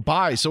just had a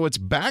bye. So it's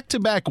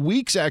back-to-back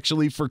weeks,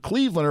 actually, for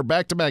Cleveland, or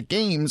back-to-back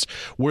games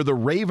where the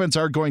Ravens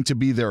are going to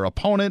be their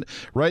opponent.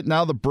 Right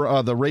now,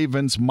 the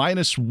Ravens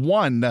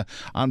 -1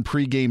 on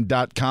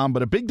pregame.com,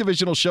 but a big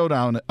divisional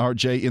showdown,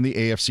 RJ, in the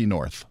AFC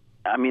North.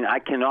 I mean, I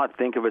cannot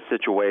think of a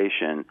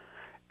situation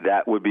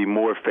that would be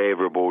more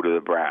favorable to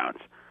the Browns.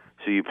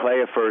 So you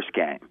play a first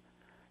game.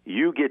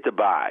 You get the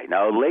bye.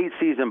 Now, a late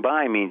season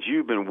bye means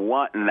you've been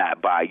wanting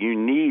that bye. You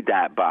need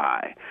that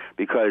bye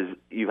because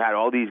you've had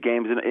all these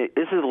games. And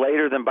this is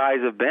later than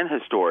byes have been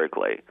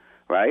historically,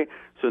 right?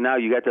 So now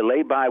you got the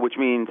late bye, which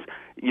means,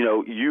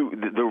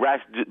 the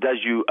rest does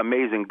you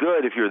amazing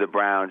good if you're the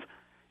Browns.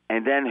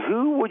 And then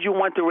who would you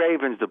want the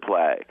Ravens to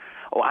play?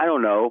 Oh, I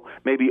don't know.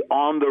 Maybe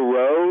on the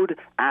road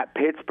at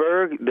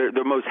Pittsburgh,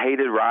 their most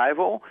hated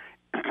rival,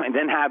 and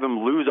then have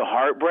them lose a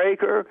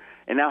heartbreaker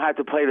and now have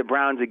to play the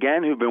Browns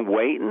again, who've been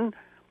waiting.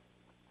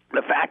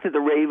 The fact that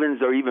the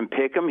Ravens are even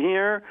pick 'em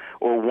here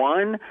or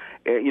won,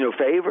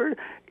 favored,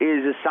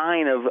 is a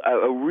sign of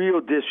a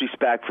real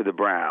disrespect for the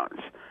Browns.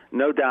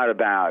 No doubt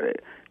about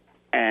it.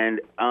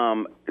 And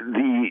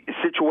the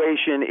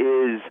situation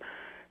is,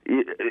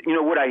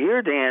 what I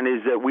hear, Dan,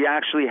 is that we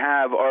actually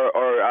have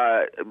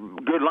our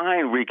good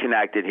line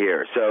reconnected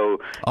here.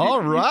 So,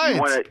 all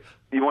right.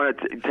 You want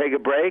to take a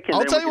break and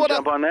then we can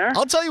jump on there?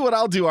 I'll tell you what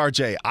I'll do,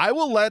 RJ. I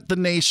will let the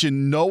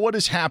nation know what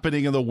is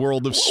happening in the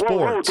world of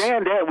sports. Whoa,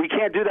 Dan, we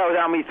can't do that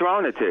without me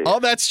throwing it to you. Oh,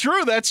 that's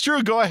true.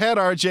 Go ahead,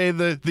 RJ.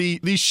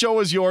 The show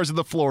is yours and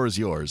the floor is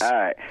yours. All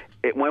right.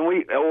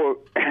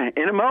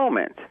 In a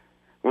moment,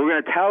 we're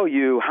going to tell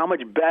you how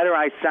much better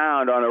I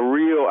sound on a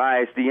real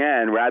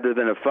ISDN rather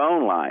than a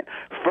phone line.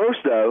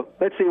 First, though,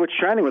 let's see what's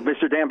trending with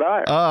Mr. Dan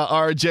Beyer.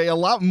 RJ, a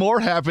lot more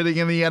happening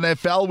in the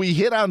NFL. We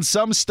hit on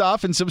some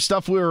stuff and some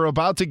stuff we were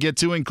about to get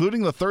to,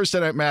 including the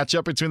Thursday night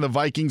matchup between the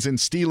Vikings and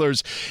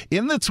Steelers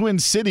in the Twin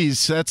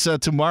Cities. That's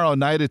tomorrow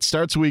night. It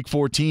starts Week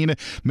 14.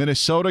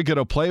 Minnesota going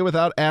to play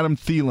without Adam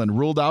Thielen,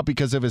 ruled out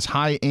because of his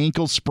high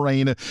ankle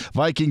sprain.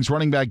 Vikings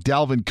running back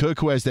Dalvin Cook,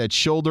 who has that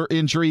shoulder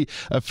injury,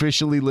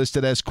 officially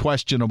listed as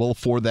questionable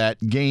for that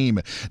game.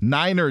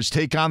 Niners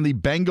take on the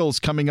Bengals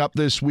coming up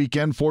this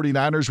weekend.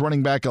 49ers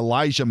running back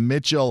Elijah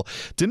Mitchell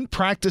didn't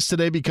practice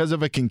today because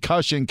of a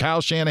concussion.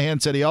 Kyle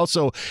Shanahan said he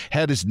also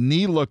had his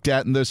knee looked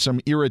at and there's some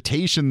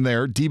irritation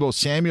there. Deebo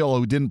Samuel,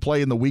 who didn't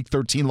play in the Week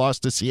 13 loss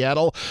to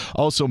Seattle,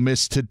 also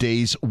missed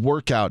today's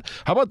workout.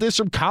 How about this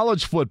from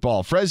college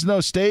football? Fresno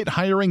State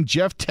hiring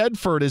Jeff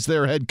Tedford as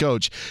their head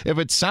coach. If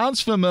it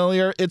sounds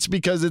familiar, it's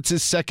because it's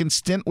his second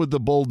stint with the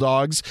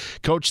Bulldogs.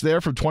 Coach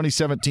there from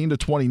 2017 to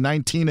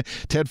 2019.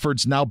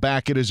 Tedford's now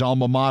back at his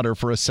alma mater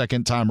for a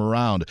second time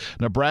around.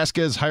 Nebraska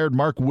has hired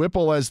Mark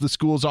Whipple as the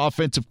school's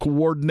offensive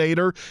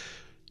coordinator.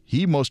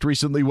 He most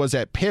recently was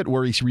at Pitt,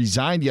 where he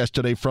resigned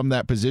yesterday from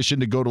that position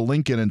to go to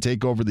Lincoln and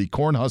take over the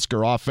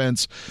Cornhusker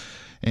offense.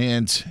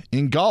 And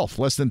in golf,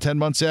 less than 10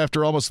 months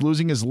after almost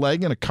losing his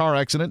leg in a car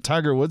accident,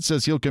 Tiger Woods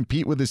says he'll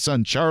compete with his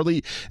son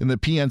Charlie in the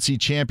PNC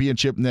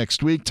Championship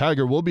next week.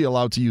 Tiger will be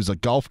allowed to use a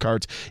golf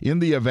cart in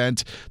the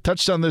event.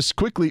 Touched on this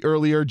quickly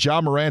earlier. Ja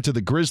Morant of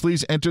the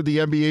Grizzlies entered the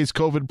NBA's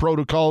COVID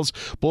protocols.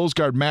 Bulls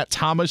guard Matt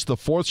Thomas, the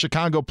fourth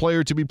Chicago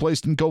player to be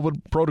placed in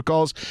COVID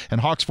protocols,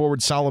 and Hawks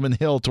forward Solomon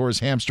Hill tore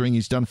his hamstring.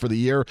 He's done for the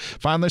year.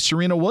 Finally,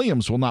 Serena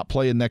Williams will not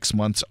play in next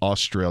month's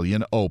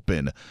Australian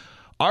Open.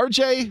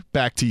 RJ,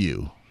 back to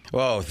you.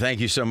 Oh, thank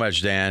you so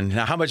much, Dan.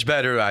 Now, how much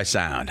better do I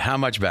sound? How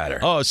much better?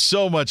 Oh,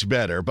 so much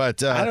better.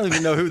 But I don't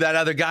even know who that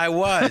other guy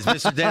was.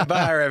 Mr. Dan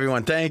Byer,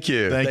 everyone. Thank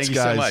you. Thanks, thank you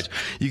guys. so much.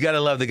 You got to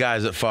love the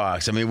guys at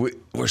Fox. I mean,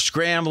 we're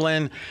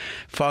scrambling,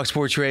 Fox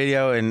Sports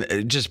Radio,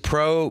 and just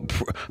pros,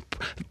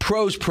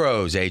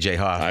 AJ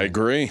Hoffman. I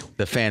agree.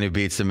 The fan who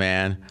beats the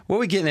man. What are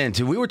we getting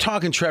into? We were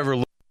talking Trevor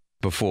Lawrence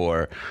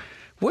before.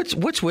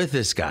 What's with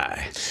this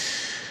guy?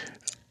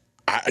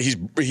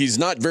 He's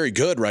not very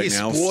good right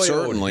now. Spoiled.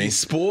 Certainly, he's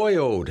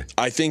spoiled.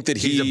 I think that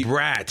he's a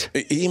brat.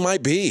 He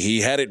might be.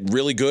 He had it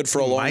really good for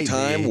a long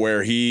time,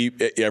 where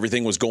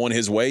everything was going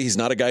his way. He's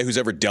not a guy who's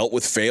ever dealt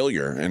with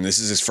failure, and this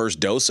is his first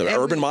dose of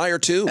Urban Meyer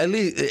too. At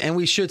least, and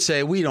we should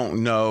say we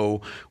don't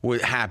know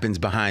what happens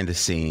behind the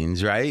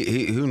scenes, right?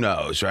 Who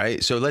knows,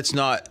 right? So let's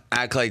not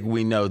act like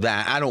we know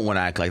that. I don't want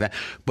to act like that,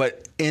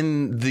 but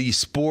in the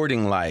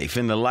sporting life,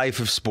 in the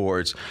life of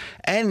sports,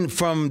 and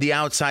from the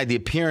outside, the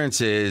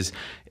appearances.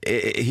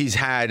 He's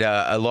had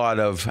a lot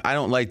of, I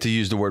don't like to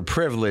use the word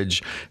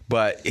privilege,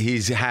 but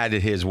he's had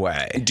it his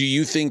way. Do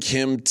you think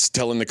him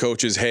telling the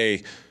coaches,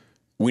 hey,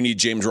 we need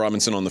James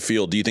Robinson on the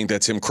field, do you think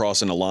that's him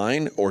crossing a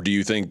line? Or do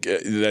you think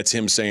that's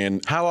him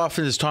saying... How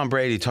often does Tom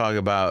Brady talk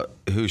about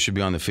who should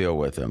be on the field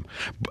with him?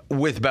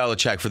 With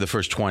Belichick for the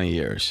first 20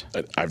 years?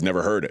 I've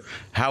never heard it.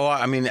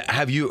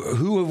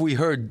 Who have we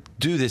heard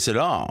do this at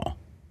all?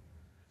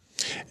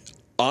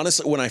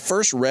 Honestly, when I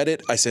first read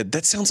it, I said,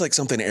 that sounds like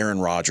something Aaron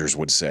Rodgers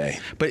would say.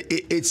 But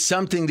it's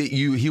something that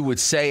he would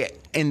say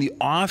in the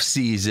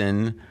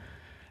offseason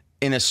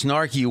in a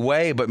snarky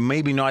way, but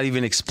maybe not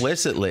even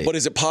explicitly. But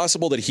is it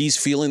possible that he's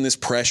feeling this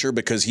pressure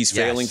because he's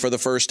failing for the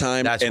first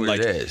time? That's what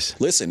it is.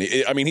 Listen,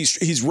 I mean,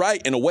 he's right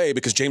in a way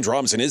because James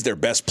Robinson is their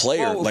best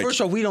player. Well,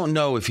 first of all, we don't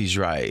know if he's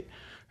right,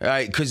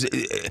 right? Because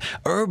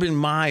Urban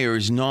Meyer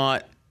does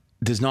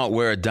not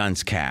wear a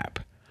dunce cap.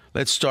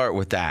 Let's start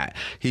with that.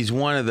 He's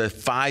one of the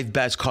 5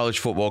 best college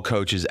football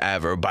coaches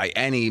ever by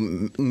any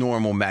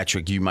normal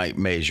metric you might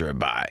measure it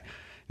by.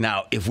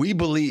 Now, if we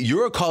believe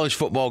you're a college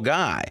football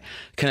guy,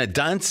 can a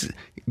dunce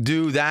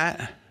do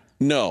that?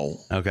 No.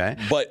 Okay.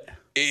 But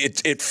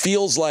it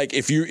feels like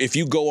if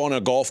you go on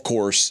a golf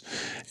course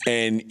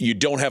and you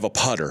don't have a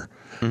putter,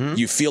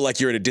 you feel like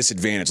you're at a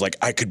disadvantage. Like,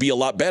 I could be a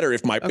lot better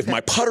if my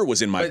putter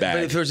was in my bag.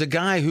 But if there's a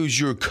guy who's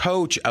your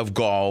coach of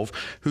golf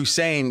who's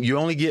saying you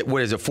only get,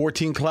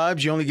 14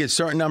 clubs? You only get a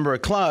certain number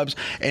of clubs,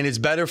 and it's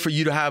better for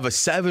you to have a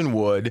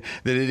 7-wood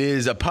than it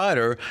is a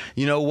putter.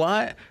 You know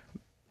what?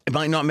 It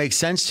might not make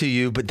sense to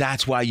you, but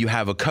that's why you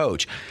have a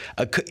coach.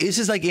 This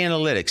is like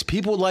analytics.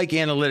 People like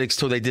analytics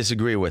till they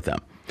disagree with them.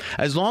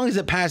 As long as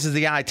it passes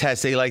the eye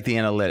test, they like the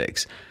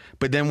analytics.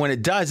 But then when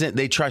it doesn't,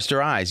 they trust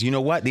their eyes. You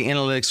know what? The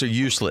analytics are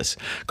useless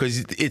because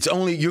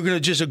you're going to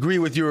just agree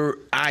with your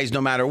eyes no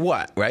matter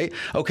what, right?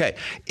 Okay.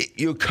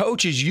 Your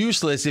coach is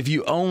useless if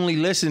you only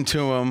listen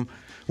to him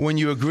when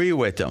you agree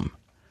with them.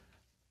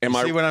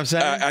 See what I'm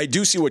saying? I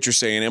do see what you're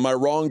saying. Am I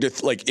wrong to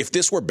if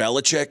this were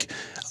Belichick,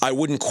 I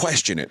wouldn't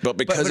question it, but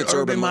because it's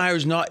Urban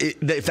Meyer's not.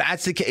 If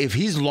that's the case, if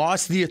he's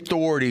lost the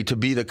authority to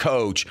be the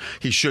coach,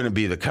 he shouldn't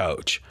be the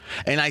coach.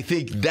 And I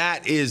think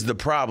that is the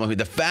problem.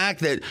 The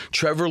fact that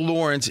Trevor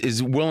Lawrence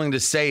is willing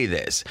to say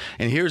this,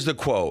 and here's the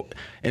quote: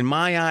 "In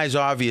my eyes,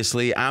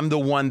 obviously, I'm the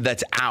one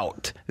that's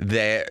out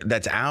there.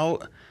 That's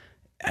out."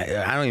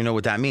 I don't even know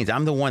what that means.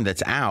 I'm the one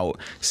that's out.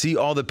 See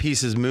all the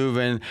pieces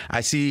moving.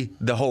 I see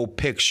the whole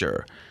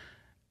picture.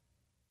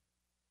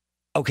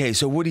 Okay,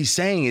 so what he's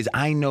saying is,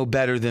 I know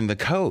better than the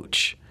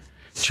coach.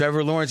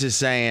 Trevor Lawrence is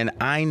saying,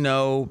 I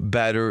know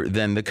better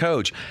than the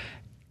coach.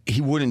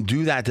 He wouldn't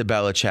do that to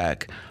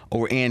Belichick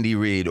or Andy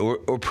Reid or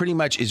pretty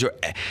much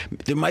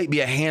there might be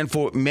a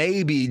handful,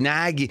 maybe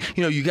Nagy.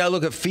 You know, you got to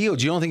look at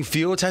Fields. You don't think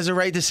Fields has a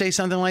right to say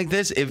something like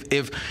this?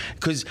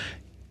 Because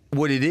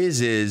what it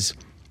is,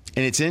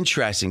 and it's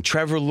interesting,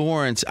 Trevor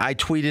Lawrence, I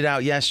tweeted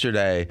out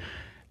yesterday,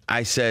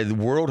 I said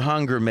world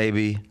hunger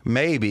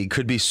maybe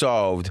could be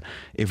solved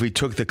if we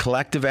took the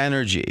collective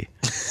energy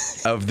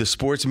of the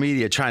sports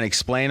media trying to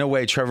explain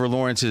away Trevor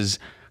Lawrence's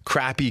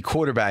crappy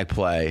quarterback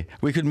play.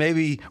 We could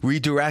maybe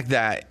redirect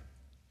that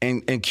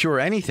and cure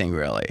anything,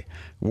 really.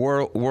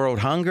 World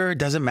hunger,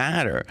 doesn't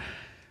matter.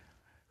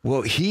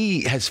 Well,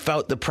 he has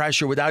felt the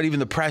pressure without even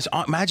the press.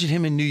 Imagine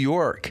him in New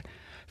York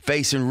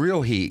facing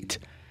real heat.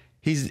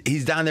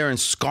 He's down there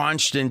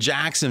ensconced in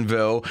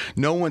Jacksonville.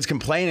 No one's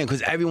complaining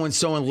because everyone's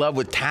so in love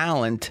with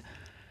talent.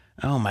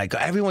 Oh, my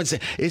God.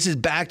 This is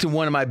back to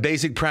one of my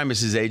basic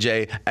premises,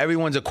 AJ.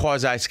 Everyone's a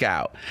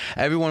quasi-scout.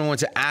 Everyone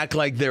wants to act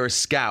like they're a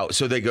scout.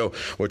 So they go,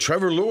 well,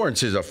 Trevor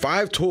Lawrence is a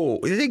 5-tool.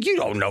 You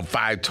don't know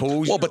 5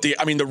 tools. Well, but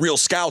the real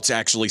scouts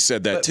actually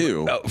said that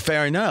too.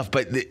 Fair enough.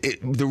 But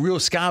the real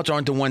scouts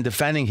aren't the one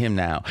defending him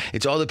now.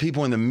 It's all the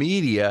people in the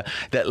media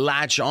that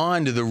latch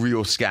on to the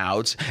real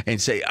scouts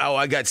and say, oh,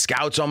 I got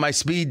scouts on my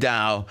speed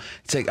dial.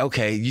 It's like,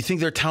 okay, you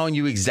think they're telling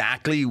you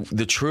exactly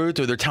the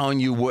truth or they're telling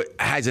you what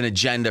has an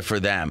agenda for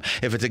them?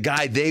 If it's a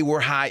guy they were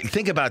high,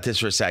 think about this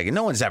for a second.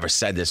 No one's ever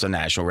said this on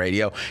national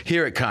radio.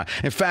 Here it comes.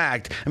 In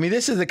fact, I mean,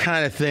 this is the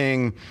kind of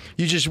thing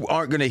you just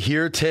aren't going to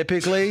hear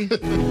typically.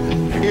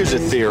 Here's a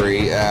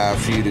theory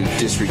for you to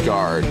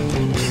disregard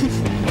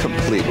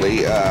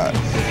completely.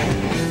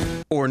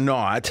 Or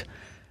not.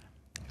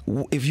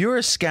 If you're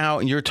a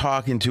scout and you're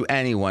talking to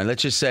anyone,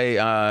 let's just say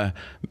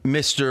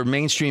Mr.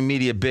 Mainstream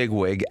Media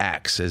Bigwig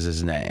X is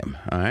his name,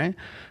 all right?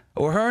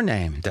 Or her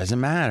name,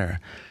 doesn't matter.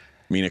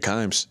 Mina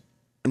Kimes.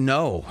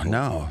 No.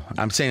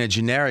 I'm saying a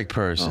generic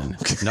person,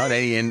 not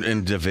any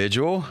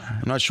individual.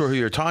 I'm not sure who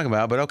you're talking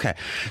about, but okay.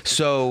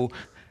 So,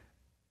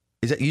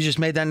 is that you just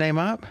made that name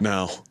up?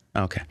 No.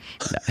 Okay.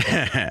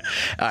 All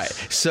right.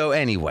 So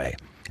anyway,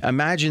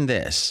 imagine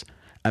this.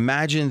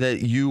 Imagine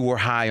that you were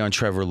high on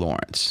Trevor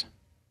Lawrence.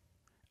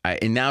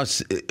 And now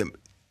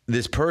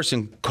this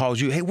person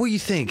calls you, hey, what do you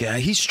think?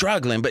 He's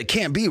struggling, but it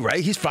can't be,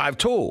 right? He's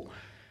 5'2".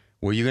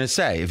 What are you going to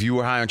say if you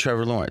were high on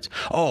Trevor Lawrence?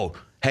 Oh,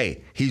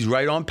 hey, he's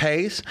right on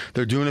pace.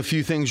 They're doing a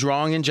few things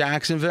wrong in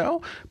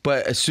Jacksonville,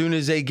 but as soon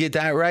as they get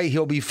that right,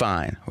 he'll be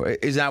fine.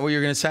 Is that what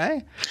you're going to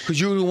say? Because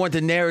you want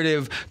the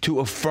narrative to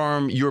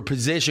affirm your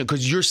position,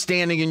 because you're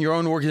standing in your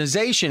own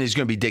organization is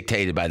going to be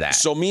dictated by that.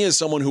 So me as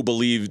someone who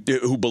believed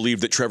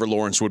that Trevor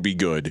Lawrence would be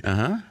good,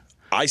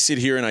 I sit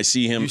here and I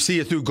see him. You see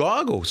it through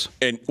goggles.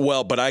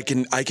 But I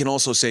can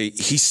also say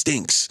he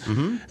stinks.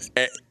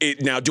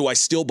 Now, do I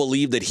still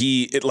believe that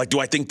do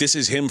I think this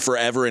is him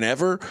forever and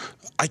ever?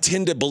 I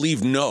tend to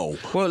believe no.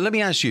 Well, let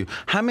me ask you,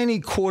 how many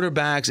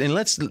quarterbacks, and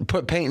let's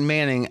put Peyton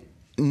Manning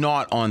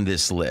not on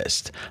this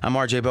list. I'm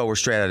RJ Bell, we're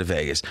straight out of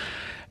Vegas.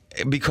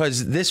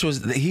 Because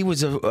he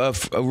was a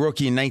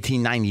rookie in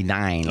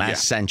 1999,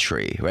 last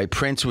century, right?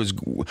 Prince was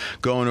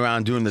going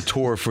around doing the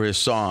tour for his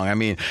song. I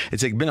mean,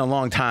 it's been a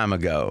long time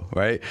ago,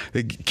 right?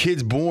 The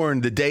kids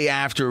born the day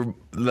after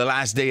the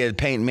last day of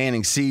Peyton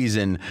Manning's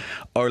season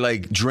are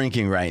like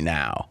drinking right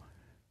now.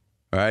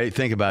 Right?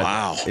 Think about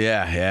that.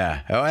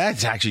 Yeah. Oh,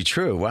 that's actually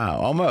true. Wow.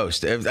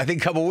 Almost. I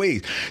think a couple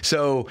weeks.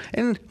 So,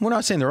 and we're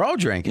not saying they're all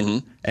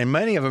drinking. And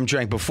many of them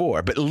drank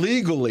before, but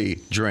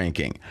legally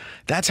drinking.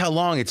 That's how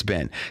long it's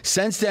been.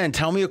 Since then,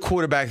 tell me a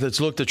quarterback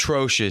that's looked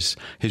atrocious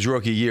his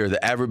rookie year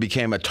that ever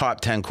became a top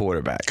 10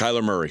 quarterback.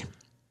 Kyler Murray.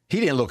 He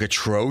didn't look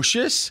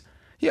atrocious.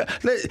 Yeah,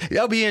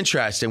 that'll be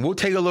interesting. We'll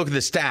take a look at the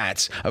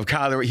stats of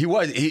Kyler.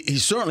 He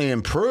certainly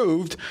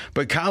improved,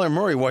 but Kyler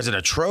Murray wasn't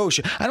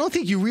atrocious. I don't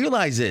think you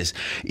realize this.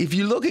 If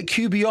you look at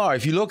QBR,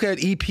 if you look at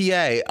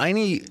EPA,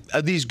 any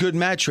of these good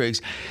metrics,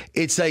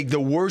 it's like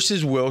the worst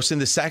is Wilson,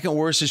 the second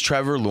worst is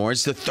Trevor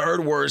Lawrence, the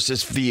third worst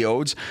is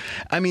Fields.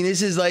 I mean,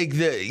 this is like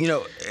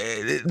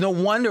no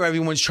wonder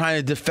everyone's trying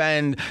to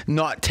defend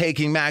not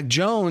taking Mac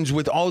Jones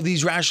with all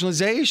these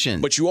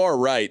rationalizations. But you are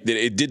right that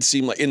it did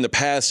seem like in the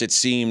past it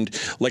seemed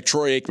like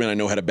Troy Aikman, I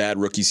know, had a bad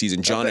rookie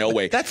season. John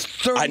Elway. That's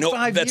 35 I know.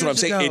 That's years what I'm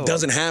saying. ago. It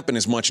doesn't happen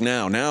as much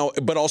now,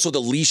 but also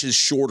the leash is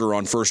shorter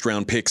on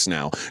first-round picks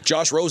now.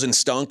 Josh Rosen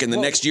stunk, and the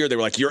next year they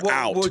were like, you're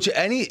out.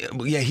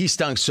 He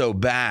stunk so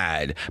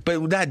bad,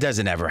 but that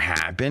doesn't ever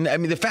happen. I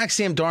mean, the fact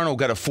Sam Darnold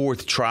got a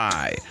fourth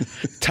try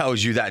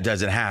tells you that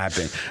doesn't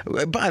happen.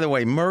 By the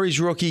way, Murray's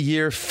rookie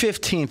year,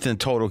 15th in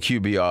total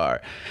QBR.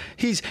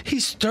 He's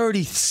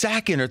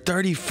 32nd or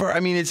 31st.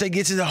 I mean, it's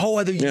a whole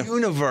other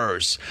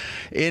universe.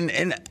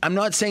 And I'm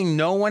not saying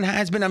no one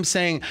has been. I'm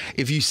saying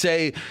if you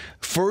say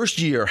first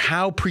year,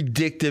 how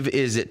predictive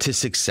is it to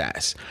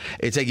success?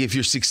 It's like if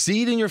you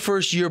succeed in your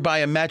first year by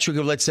a metric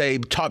of, let's say,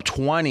 top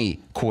 20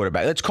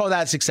 quarterback. Let's call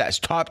that success,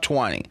 top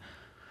 20.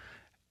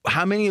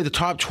 How many of the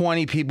top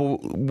 20 people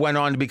went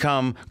on to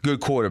become good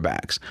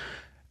quarterbacks?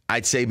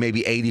 I'd say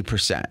maybe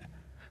 80%.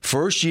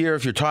 First year,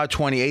 if you're top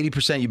 20,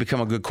 80%, you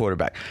become a good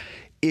quarterback.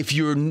 If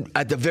you're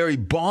at the very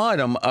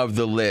bottom of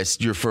the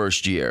list your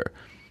first year,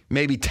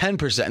 maybe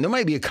 10%. There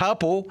might be a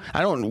couple.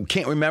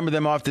 Can't remember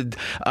them off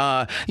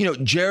the.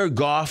 Jared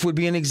Goff would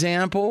be an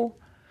example.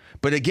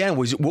 But again,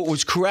 what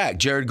was correct?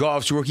 Jared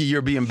Goff's rookie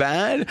year being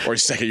bad, or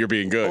his second year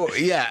being good?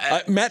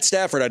 Matt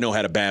Stafford, I know,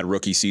 had a bad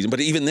rookie season,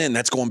 but even then,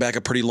 that's going back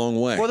a pretty long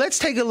way. Well, let's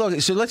take a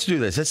look. So let's do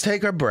this. Let's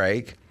take our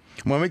break.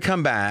 When we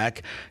come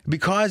back,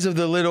 because of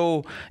the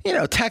little,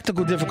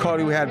 technical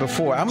difficulty we had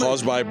before.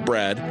 Caused by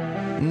Brad.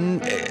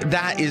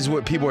 That is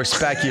what people are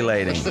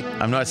speculating.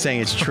 I'm not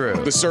saying it's true.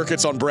 The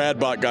circuits on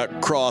Bradbot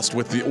got crossed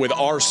with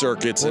our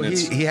circuits. Well,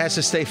 he has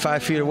to stay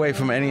 5 feet away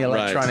from any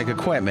electronic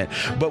equipment.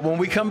 But when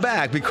we come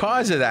back,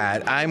 because of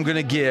that, I'm going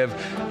to give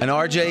an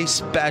RJ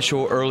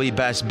special early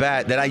best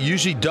bet that I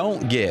usually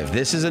don't give.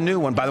 This is a new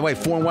one. By the way,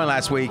 4-1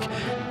 last week.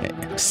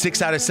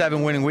 6 out of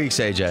 7 winning weeks,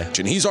 AJ.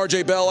 And he's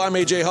RJ Bell. I'm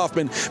AJ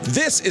Hoffman.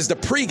 This is the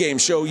pregame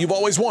show you've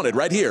always wanted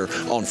right here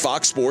on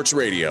Fox Sports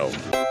Radio.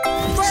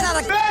 Straight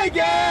out of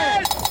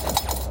Vegas!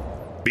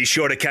 Be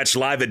sure to catch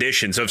live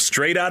editions of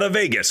Straight Outta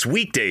Vegas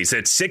weekdays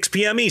at 6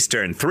 p.m.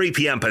 Eastern, 3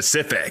 p.m.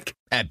 Pacific.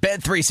 At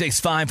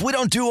Bet365, we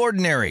don't do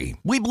ordinary.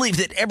 We believe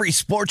that every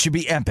sport should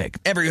be epic.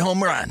 Every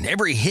home run,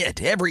 every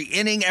hit, every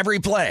inning, every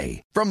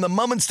play. From the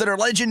moments that are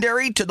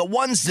legendary to the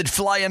ones that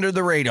fly under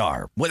the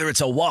radar. Whether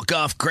it's a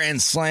walk-off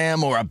grand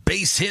slam or a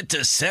base hit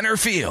to center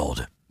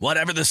field.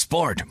 Whatever the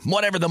sport,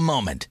 whatever the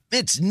moment,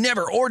 it's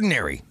never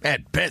ordinary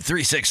at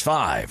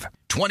Bet365.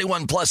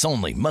 21 plus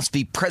only. Must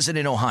be present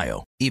in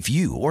Ohio. If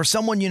you or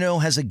someone you know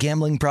has a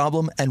gambling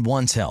problem and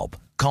wants help,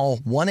 call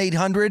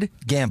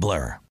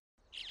 1-800-GAMBLER.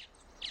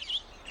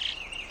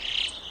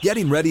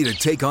 Getting ready to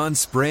take on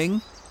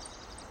spring?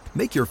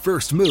 Make your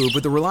first move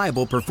with the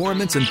reliable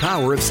performance and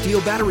power of Steel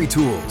battery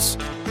tools.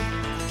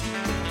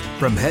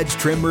 From hedge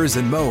trimmers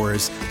and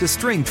mowers to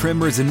string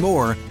trimmers and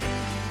more,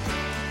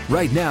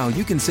 right now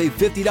you can save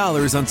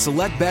 $50 on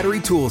select battery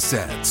tool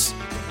sets.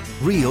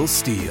 Real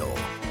Steel.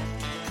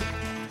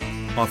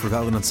 Offer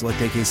valid on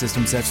select AK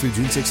system sets through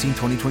June 16,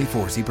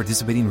 2024. See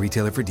participating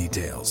retailer for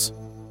details.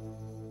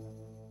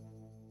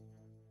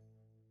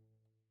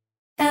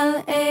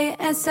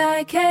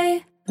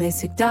 LASIK,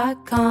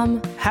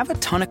 LASIK.com. Have a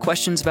ton of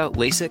questions about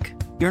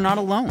LASIK? You're not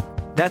alone.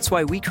 That's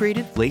why we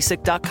created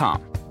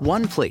LASIK.com.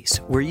 One place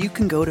where you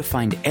can go to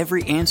find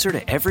every answer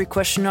to every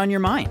question on your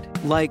mind.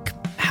 Like,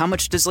 how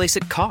much does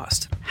LASIK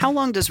cost? How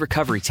long does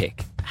recovery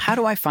take? How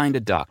do I find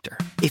a doctor?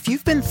 If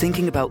you've been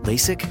thinking about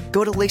LASIK,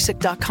 go to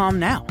LASIK.com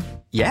now.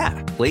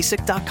 Yeah,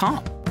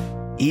 LASIK.com.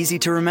 Easy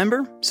to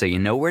remember, so you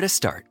know where to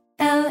start.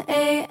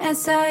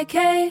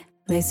 LASIK,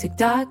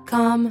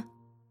 LASIK.com.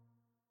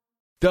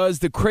 Does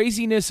the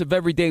craziness of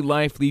everyday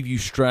life leave you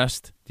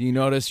stressed? Do you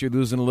notice you're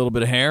losing a little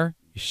bit of hair?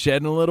 You're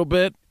shedding a little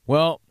bit?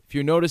 Well, if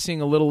you're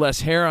noticing a little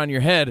less hair on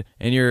your head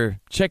and you're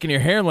checking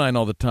your hairline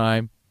all the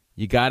time,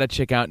 you got to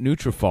check out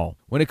Nutrafol.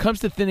 When it comes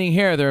to thinning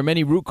hair, there are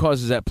many root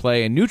causes at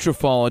play, and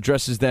Nutrafol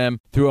addresses them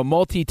through a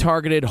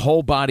multi-targeted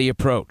whole-body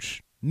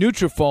approach.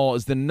 Nutrafol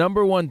is the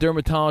 #1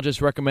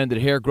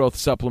 dermatologist-recommended hair growth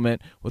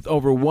supplement, with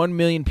over 1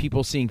 million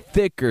people seeing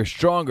thicker,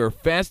 stronger,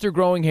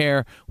 faster-growing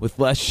hair with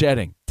less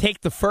shedding. Take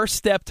the first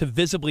step to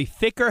visibly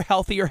thicker,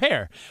 healthier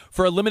hair.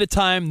 For a limited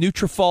time,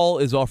 Nutrafol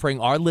is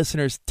offering our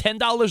listeners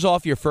 $10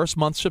 off your first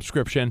month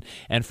subscription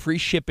and free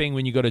shipping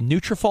when you go to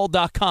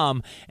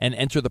Nutrafol.com and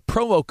enter the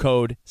promo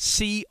code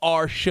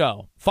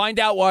CRSHOW. Find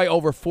out why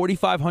over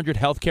 4,500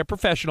 healthcare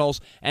professionals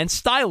and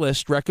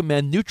stylists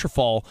recommend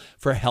Nutrafol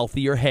for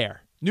healthier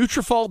hair.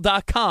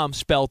 Nutrafol.com,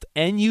 spelled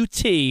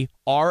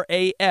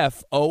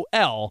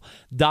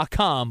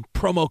Nutrafol.com,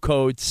 promo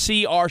code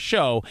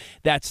CRSHOW.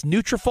 That's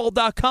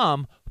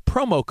Nutrafol.com,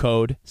 promo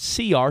code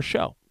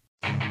CRSHOW.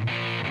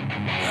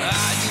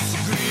 I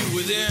disagree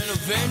with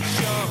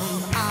intervention.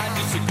 I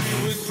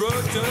disagree with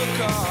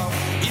protocol.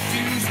 If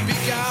you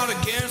speak out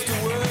against the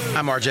word.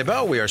 I'm RJ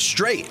Bell. We are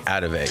straight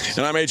out of Vegas.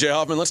 And I'm AJ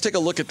Hoffman. Let's take a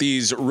look at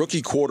these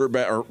rookie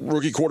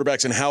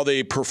quarterbacks and how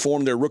they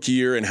performed their rookie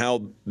year and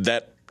how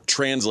that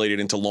translated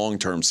into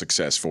long-term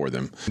success for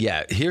them.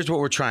 Yeah, here's what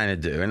we're trying to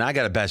do. And I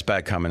got a best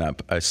bet coming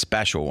up, a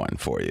special one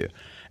for you.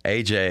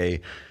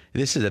 AJ,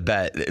 this is a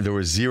bet there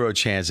was zero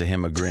chance of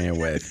him agreeing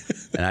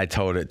with. And I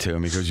told it to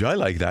him. He goes, yeah, I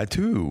like that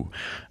too.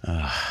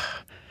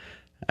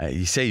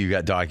 You say you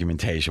got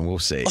documentation. We'll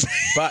see.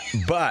 But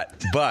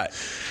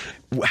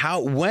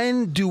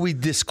when do we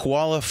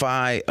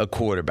disqualify a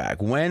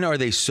quarterback? When are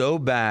they so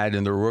bad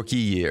in their rookie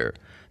year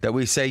that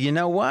we say, you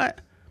know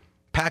what?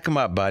 Pack them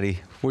up,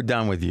 buddy. We're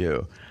done with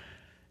you.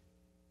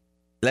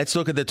 Let's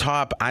look at the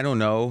top, I don't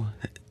know,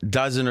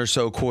 dozen or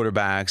so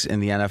quarterbacks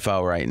in the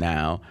NFL right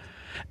now.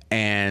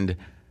 And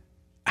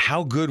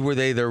how good were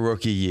they their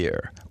rookie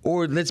year?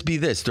 Or let's be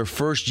this, their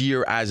first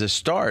year as a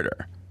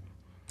starter.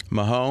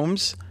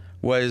 Mahomes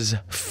was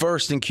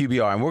first in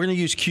QBR, and we're going to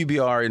use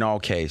QBR in all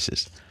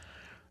cases.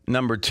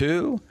 Number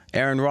 2,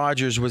 Aaron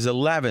Rodgers was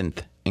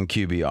 11th in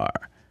QBR.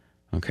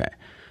 Okay.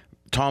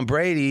 Tom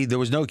Brady, there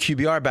was no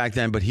QBR back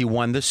then, but he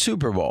won the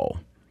Super Bowl.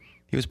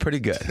 He was pretty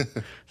good.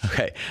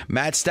 Okay.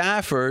 Matt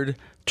Stafford,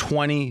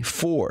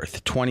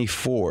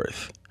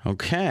 24th.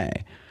 Okay.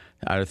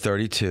 Out of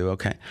 32.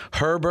 Okay.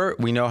 Herbert,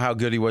 we know how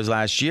good he was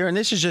last year. And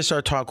this is just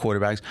our top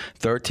quarterbacks.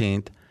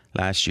 13th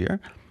last year.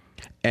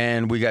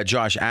 And we got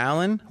Josh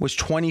Allen was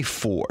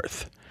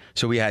 24th.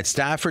 So we had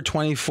Stafford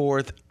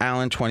 24th,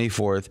 Allen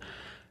 24th.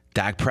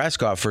 Dak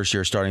Prescott, first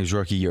year starting his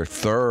rookie year,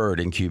 3rd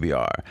in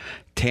QBR.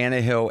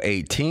 Tannehill,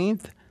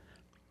 18th.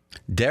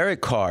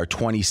 Derek Carr,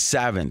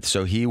 27th.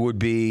 So he would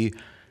be,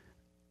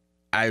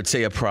 I would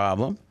say, a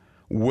problem.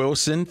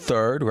 Wilson,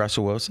 3rd.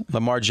 Russell Wilson.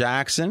 Lamar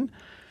Jackson.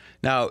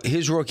 Now,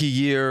 his rookie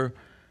year,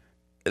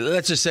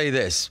 let's just say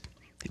this.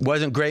 He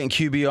wasn't great in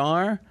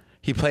QBR.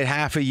 He played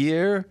half a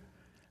year.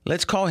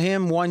 Let's call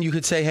him one you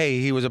could say, hey,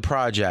 he was a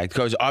project.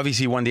 Because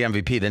obviously he won the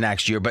MVP the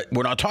next year, but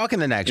we're not talking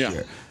the next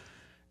year.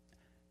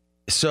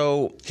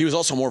 So he was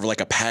also more of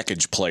like a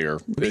package player.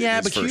 Yeah,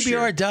 but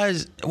QBR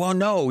does well.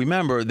 No,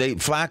 remember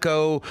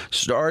Flacco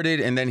started,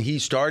 and then he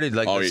started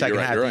like the second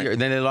half of the year, and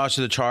then they lost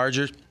to the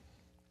Chargers.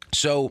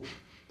 So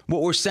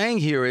what we're saying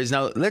here is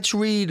now let's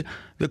read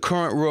the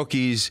current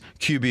rookies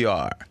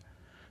QBR.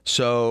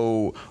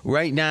 So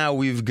right now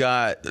we've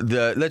got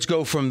let's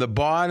go from the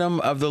bottom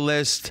of the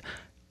list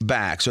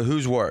back. So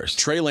who's worse?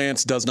 Trey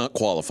Lance does not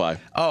qualify.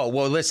 Oh,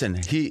 well,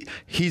 listen,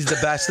 he's the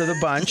best of the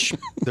bunch.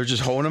 They're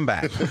just holding him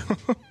back.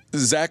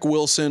 Zach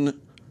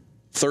Wilson,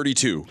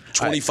 32.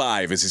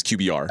 25 is his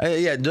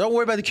QBR. Yeah, don't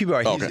worry about the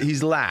QBR. Okay.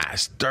 He's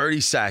last,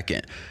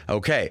 32nd.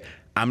 Okay.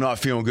 I'm not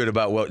feeling good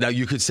about now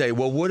you could say,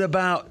 well, what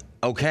about,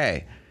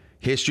 okay,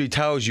 history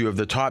tells you of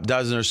the top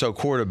dozen or so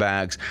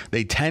quarterbacks,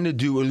 they tend to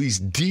do at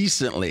least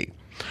decently.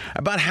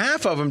 About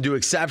half of them do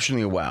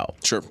exceptionally well.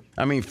 Sure.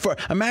 I mean,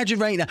 imagine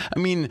right now. I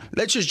mean,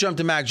 let's just jump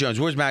to Mac Jones.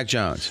 Where's Mac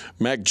Jones?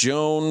 Mac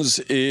Jones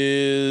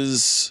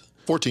is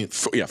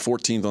 14th. Yeah,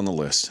 14th on the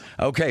list.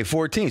 Okay,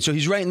 14th. So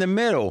he's right in the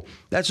middle.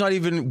 That's not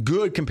even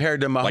good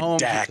compared to Mahomes. Like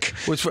Dak.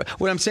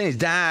 What I'm saying is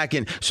Dak.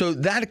 And so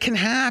that can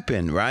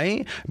happen,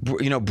 right?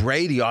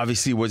 Brady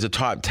obviously was a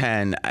top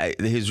 10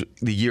 the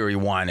year he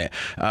won it.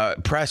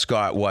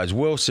 Prescott was.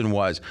 Wilson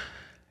was.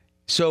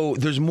 So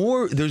there's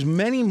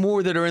many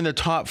more that are in the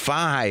top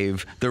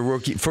 5, the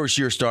rookie first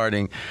year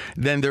starting,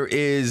 than there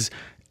is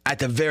at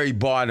the very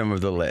bottom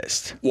of the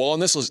list. Well, on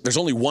this list, there's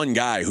only one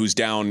guy who's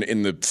down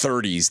in the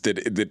 30s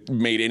that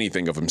made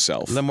anything of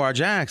himself. Lamar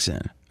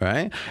Jackson,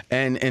 right?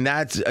 And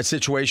that's a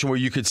situation where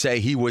you could say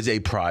he was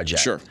a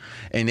project. Sure.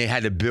 And they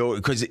had to build,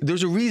 because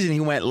there's a reason he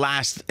went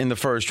last in the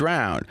first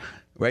round,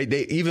 right?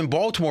 Even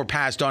Baltimore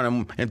passed on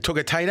him and took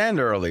a tight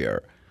end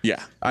earlier.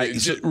 Yeah.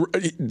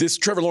 This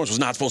Trevor Lawrence was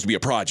not supposed to be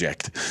a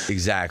project.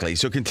 Exactly.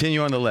 So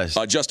continue on the list.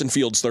 Justin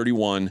Fields,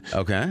 31.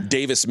 Okay.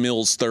 Davis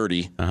Mills,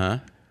 30. Uh-huh.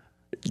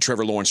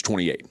 Trevor Lawrence,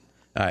 28.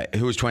 All right.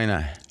 Who was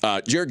 29?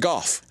 Jared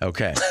Goff.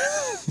 Okay.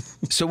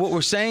 So what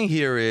we're saying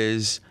here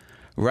is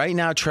right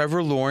now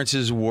Trevor Lawrence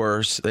is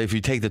worse. If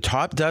you take the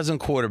top dozen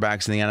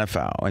quarterbacks in the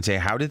NFL and say,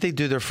 how did they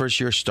do their first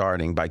year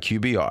starting by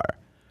QBR?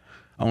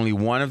 Only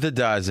one of the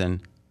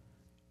dozen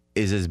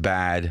is as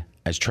bad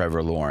as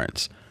Trevor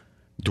Lawrence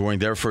during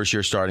their first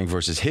year starting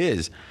versus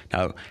his.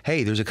 Now,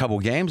 hey, there's a couple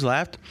games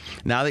left.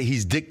 Now that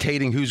he's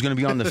dictating who's going to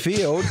be on the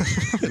field,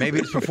 maybe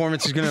his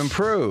performance is going to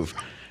improve.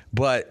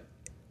 But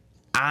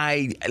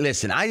I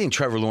think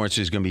Trevor Lawrence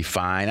is going to be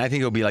fine. I think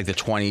he'll be like the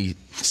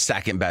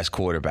 22nd best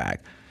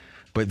quarterback.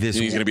 But he's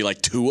going to be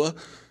like Tua?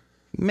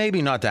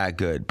 Maybe not that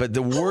good. But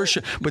the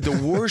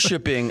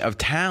worshiping of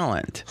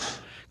talent.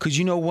 Because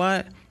you know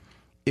what?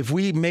 If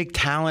we make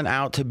talent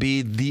out to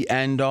be the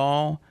end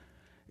all,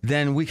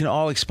 then we can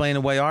all explain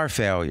away our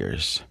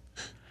failures,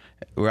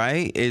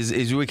 right?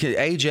 Is we could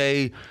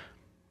AJ,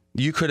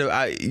 you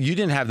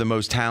didn't have the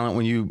most talent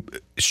when you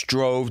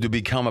strove to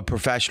become a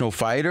professional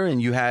fighter,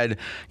 and you had,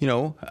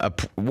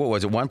 what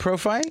was it, one pro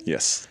fight?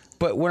 Yes.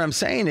 But what I'm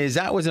saying is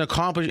that was an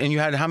accomplishment, and you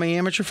had how many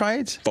amateur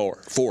fights?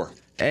 Four.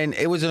 And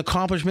it was an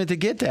accomplishment to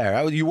get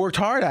there. You worked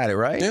hard at it,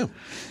 right? Yeah.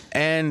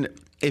 And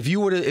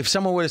if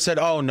someone would have said,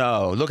 "Oh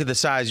no, look at the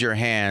size of your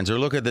hands," or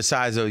 "Look at the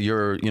size of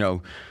your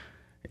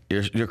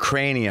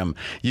cranium.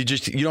 You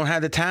don't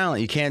have the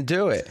talent. You can't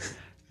do it."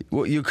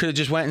 Well, you could have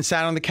just went and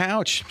sat on the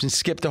couch and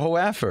skipped the whole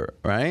effort,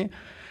 right?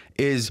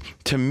 Is,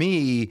 to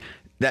me,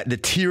 that the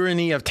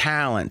tyranny of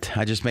talent,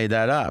 I just made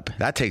that up.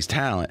 That takes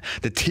talent.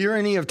 The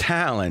tyranny of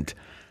talent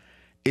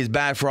is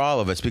bad for all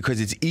of us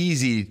because it's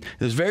easy.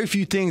 There's very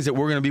few things that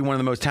we're going to be one of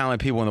the most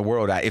talented people in the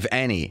world at, if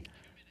any.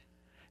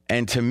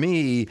 And to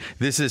me,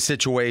 this is a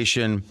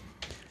situation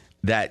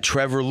that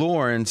Trevor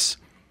Lawrence,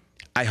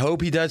 I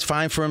hope he does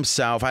fine for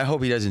himself. I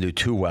hope he doesn't do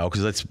too well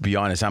because, let's be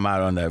honest, I'm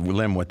out on the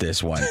limb with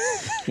this one.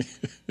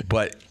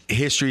 But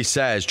history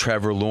says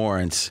Trevor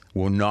Lawrence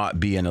will not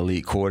be an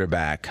elite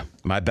quarterback.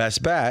 My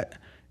best bet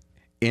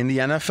in the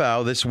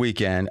NFL this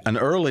weekend, an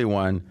early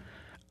one,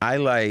 I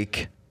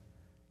like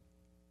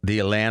the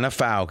Atlanta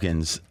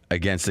Falcons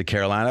against the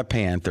Carolina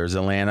Panthers.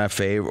 Atlanta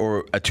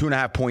or a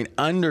 2.5-point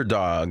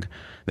underdog.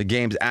 The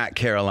game's at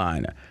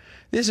Carolina.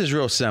 This is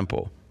real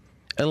simple.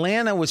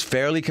 Atlanta was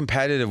fairly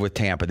competitive with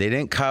Tampa. They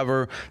didn't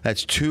cover.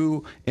 That's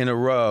 2 in a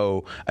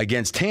row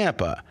against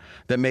Tampa.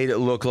 That made it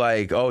look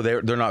like, oh,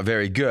 they're not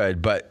very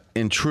good. But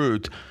in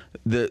truth,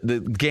 the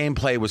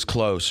gameplay was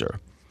closer.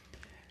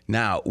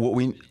 Now,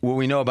 what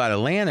we know about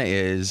Atlanta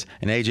is,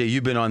 and AJ,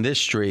 you've been on this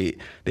street,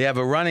 they have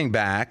a running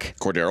back,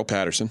 Cordero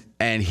Patterson,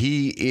 and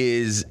he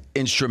is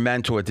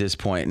instrumental at this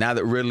point. Now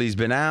that Ridley's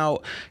been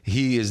out,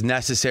 he is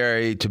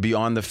necessary to be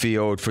on the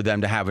field for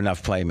them to have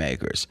enough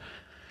playmakers.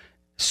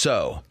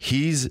 So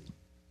he's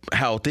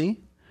healthy,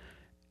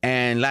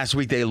 and last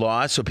week they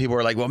lost, so people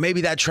were like, well,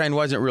 maybe that trend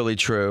wasn't really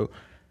true.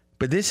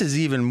 But this is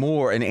even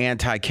more an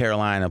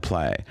anti-Carolina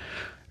play.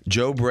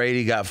 Joe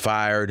Brady got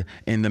fired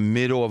in the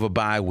middle of a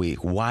bye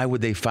week. Why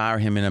would they fire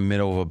him in the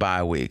middle of a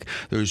bye week?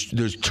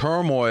 There's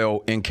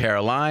turmoil in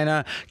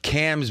Carolina.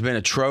 Cam's been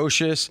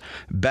atrocious.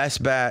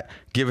 Best bet,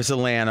 give us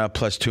Atlanta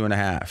plus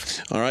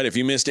 2.5. All right, if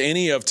you missed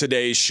any of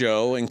today's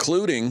show,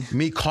 including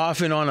me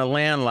coughing on a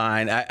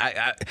landline,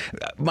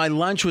 my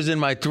lunch was in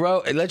my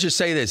throat. Let's just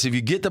say this. If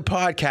you get the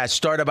podcast,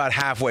 start about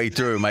halfway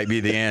through might be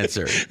the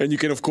answer. And you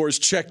can, of course,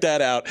 check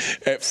that out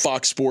at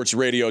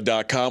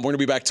foxsportsradio.com. We're going to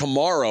be back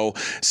tomorrow,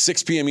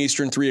 6 p.m.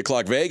 Eastern, 3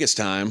 o'clock Vegas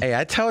time. Hey,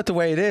 I tell it the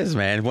way it is,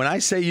 man. When I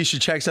say you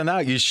should check something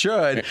out, you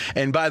should.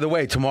 And by the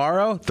way,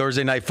 tomorrow,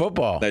 Thursday Night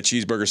Football. That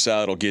cheeseburger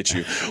salad will get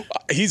you.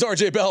 He's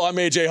RJ Bell. I'm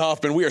AJ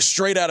Hoffman. We are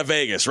straight out of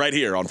Vegas right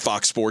here on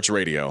Fox Sports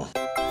Radio.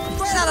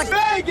 Straight out of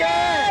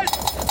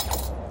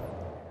Vegas!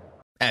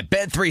 At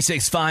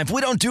Bet365, we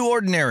don't do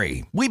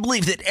ordinary. We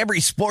believe that every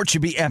sport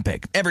should be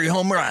epic. Every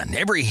home run,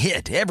 every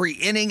hit, every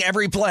inning,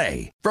 every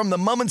play. From the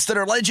moments that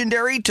are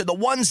legendary to the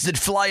ones that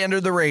fly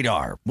under the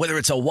radar. Whether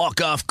it's a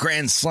walk-off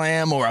grand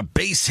slam or a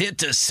base hit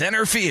to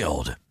center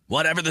field.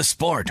 Whatever the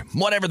sport,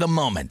 whatever the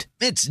moment.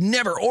 It's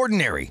never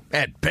ordinary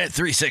at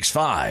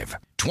Bet365.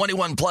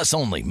 21 plus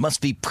only. Must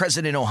be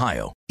present in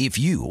Ohio. If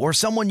you or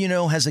someone you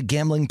know has a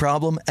gambling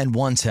problem and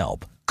wants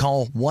help,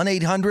 call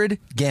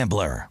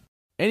 1-800-GAMBLER.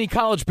 Any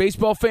college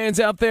baseball fans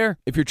out there?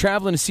 If you're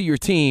traveling to see your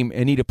team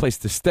and need a place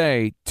to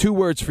stay, 2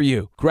 words for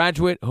you: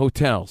 Graduate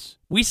Hotels.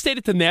 We stayed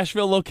at the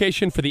Nashville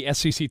location for the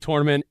SEC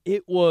tournament.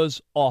 It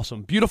was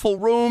awesome. Beautiful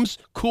rooms,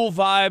 cool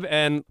vibe,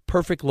 and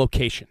perfect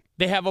location.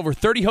 They have over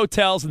 30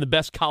 hotels in the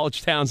best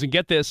college towns. And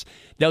get this,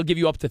 they'll give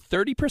you up to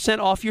 30%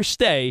 off your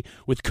stay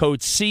with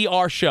code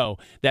CRSHOW.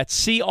 That's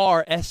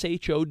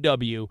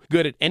CRSHOW.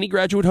 Good at any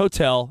Graduate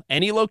Hotel,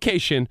 any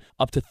location,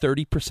 up to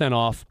 30%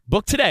 off.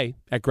 Book today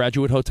at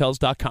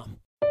graduatehotels.com.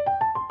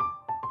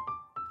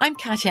 I'm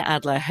Katya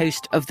Adler,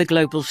 host of The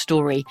Global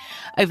Story.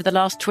 Over the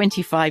last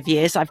 25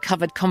 years, I've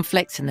covered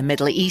conflicts in the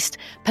Middle East,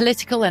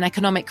 political and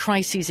economic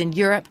crises in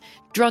Europe,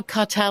 drug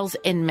cartels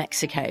in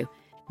Mexico.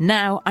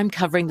 Now I'm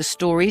covering the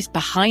stories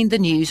behind the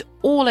news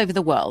all over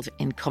the world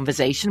in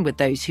conversation with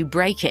those who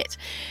break it.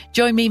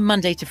 Join me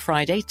Monday to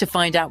Friday to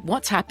find out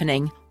what's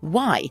happening,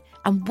 why,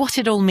 and what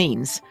it all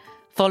means.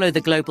 Follow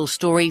The Global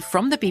Story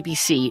from the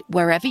BBC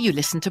wherever you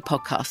listen to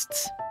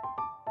podcasts.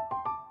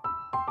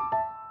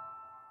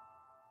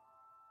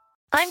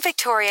 I'm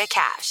Victoria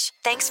Cash.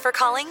 Thanks for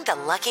calling the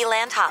Lucky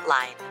Land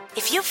Hotline.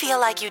 If you feel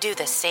like you do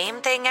the same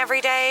thing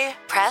every day,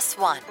 press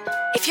 1.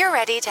 If you're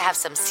ready to have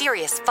some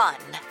serious fun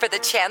for the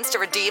chance to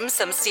redeem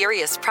some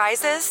serious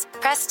prizes,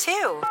 press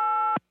 2.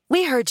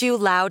 We heard you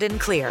loud and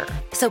clear.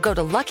 So go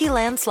to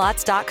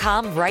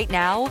LuckyLandSlots.com right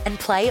now and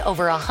play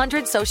over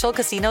 100 social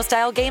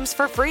casino-style games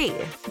for free.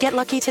 Get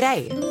lucky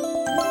today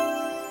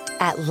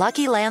at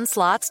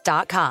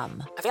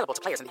LuckyLandSlots.com. Available to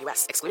players in the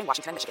U.S., excluding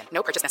Washington and Michigan.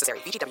 No purchase necessary.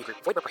 VGW Group.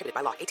 Void where prohibited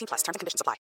by law. 18 plus. Terms and conditions apply.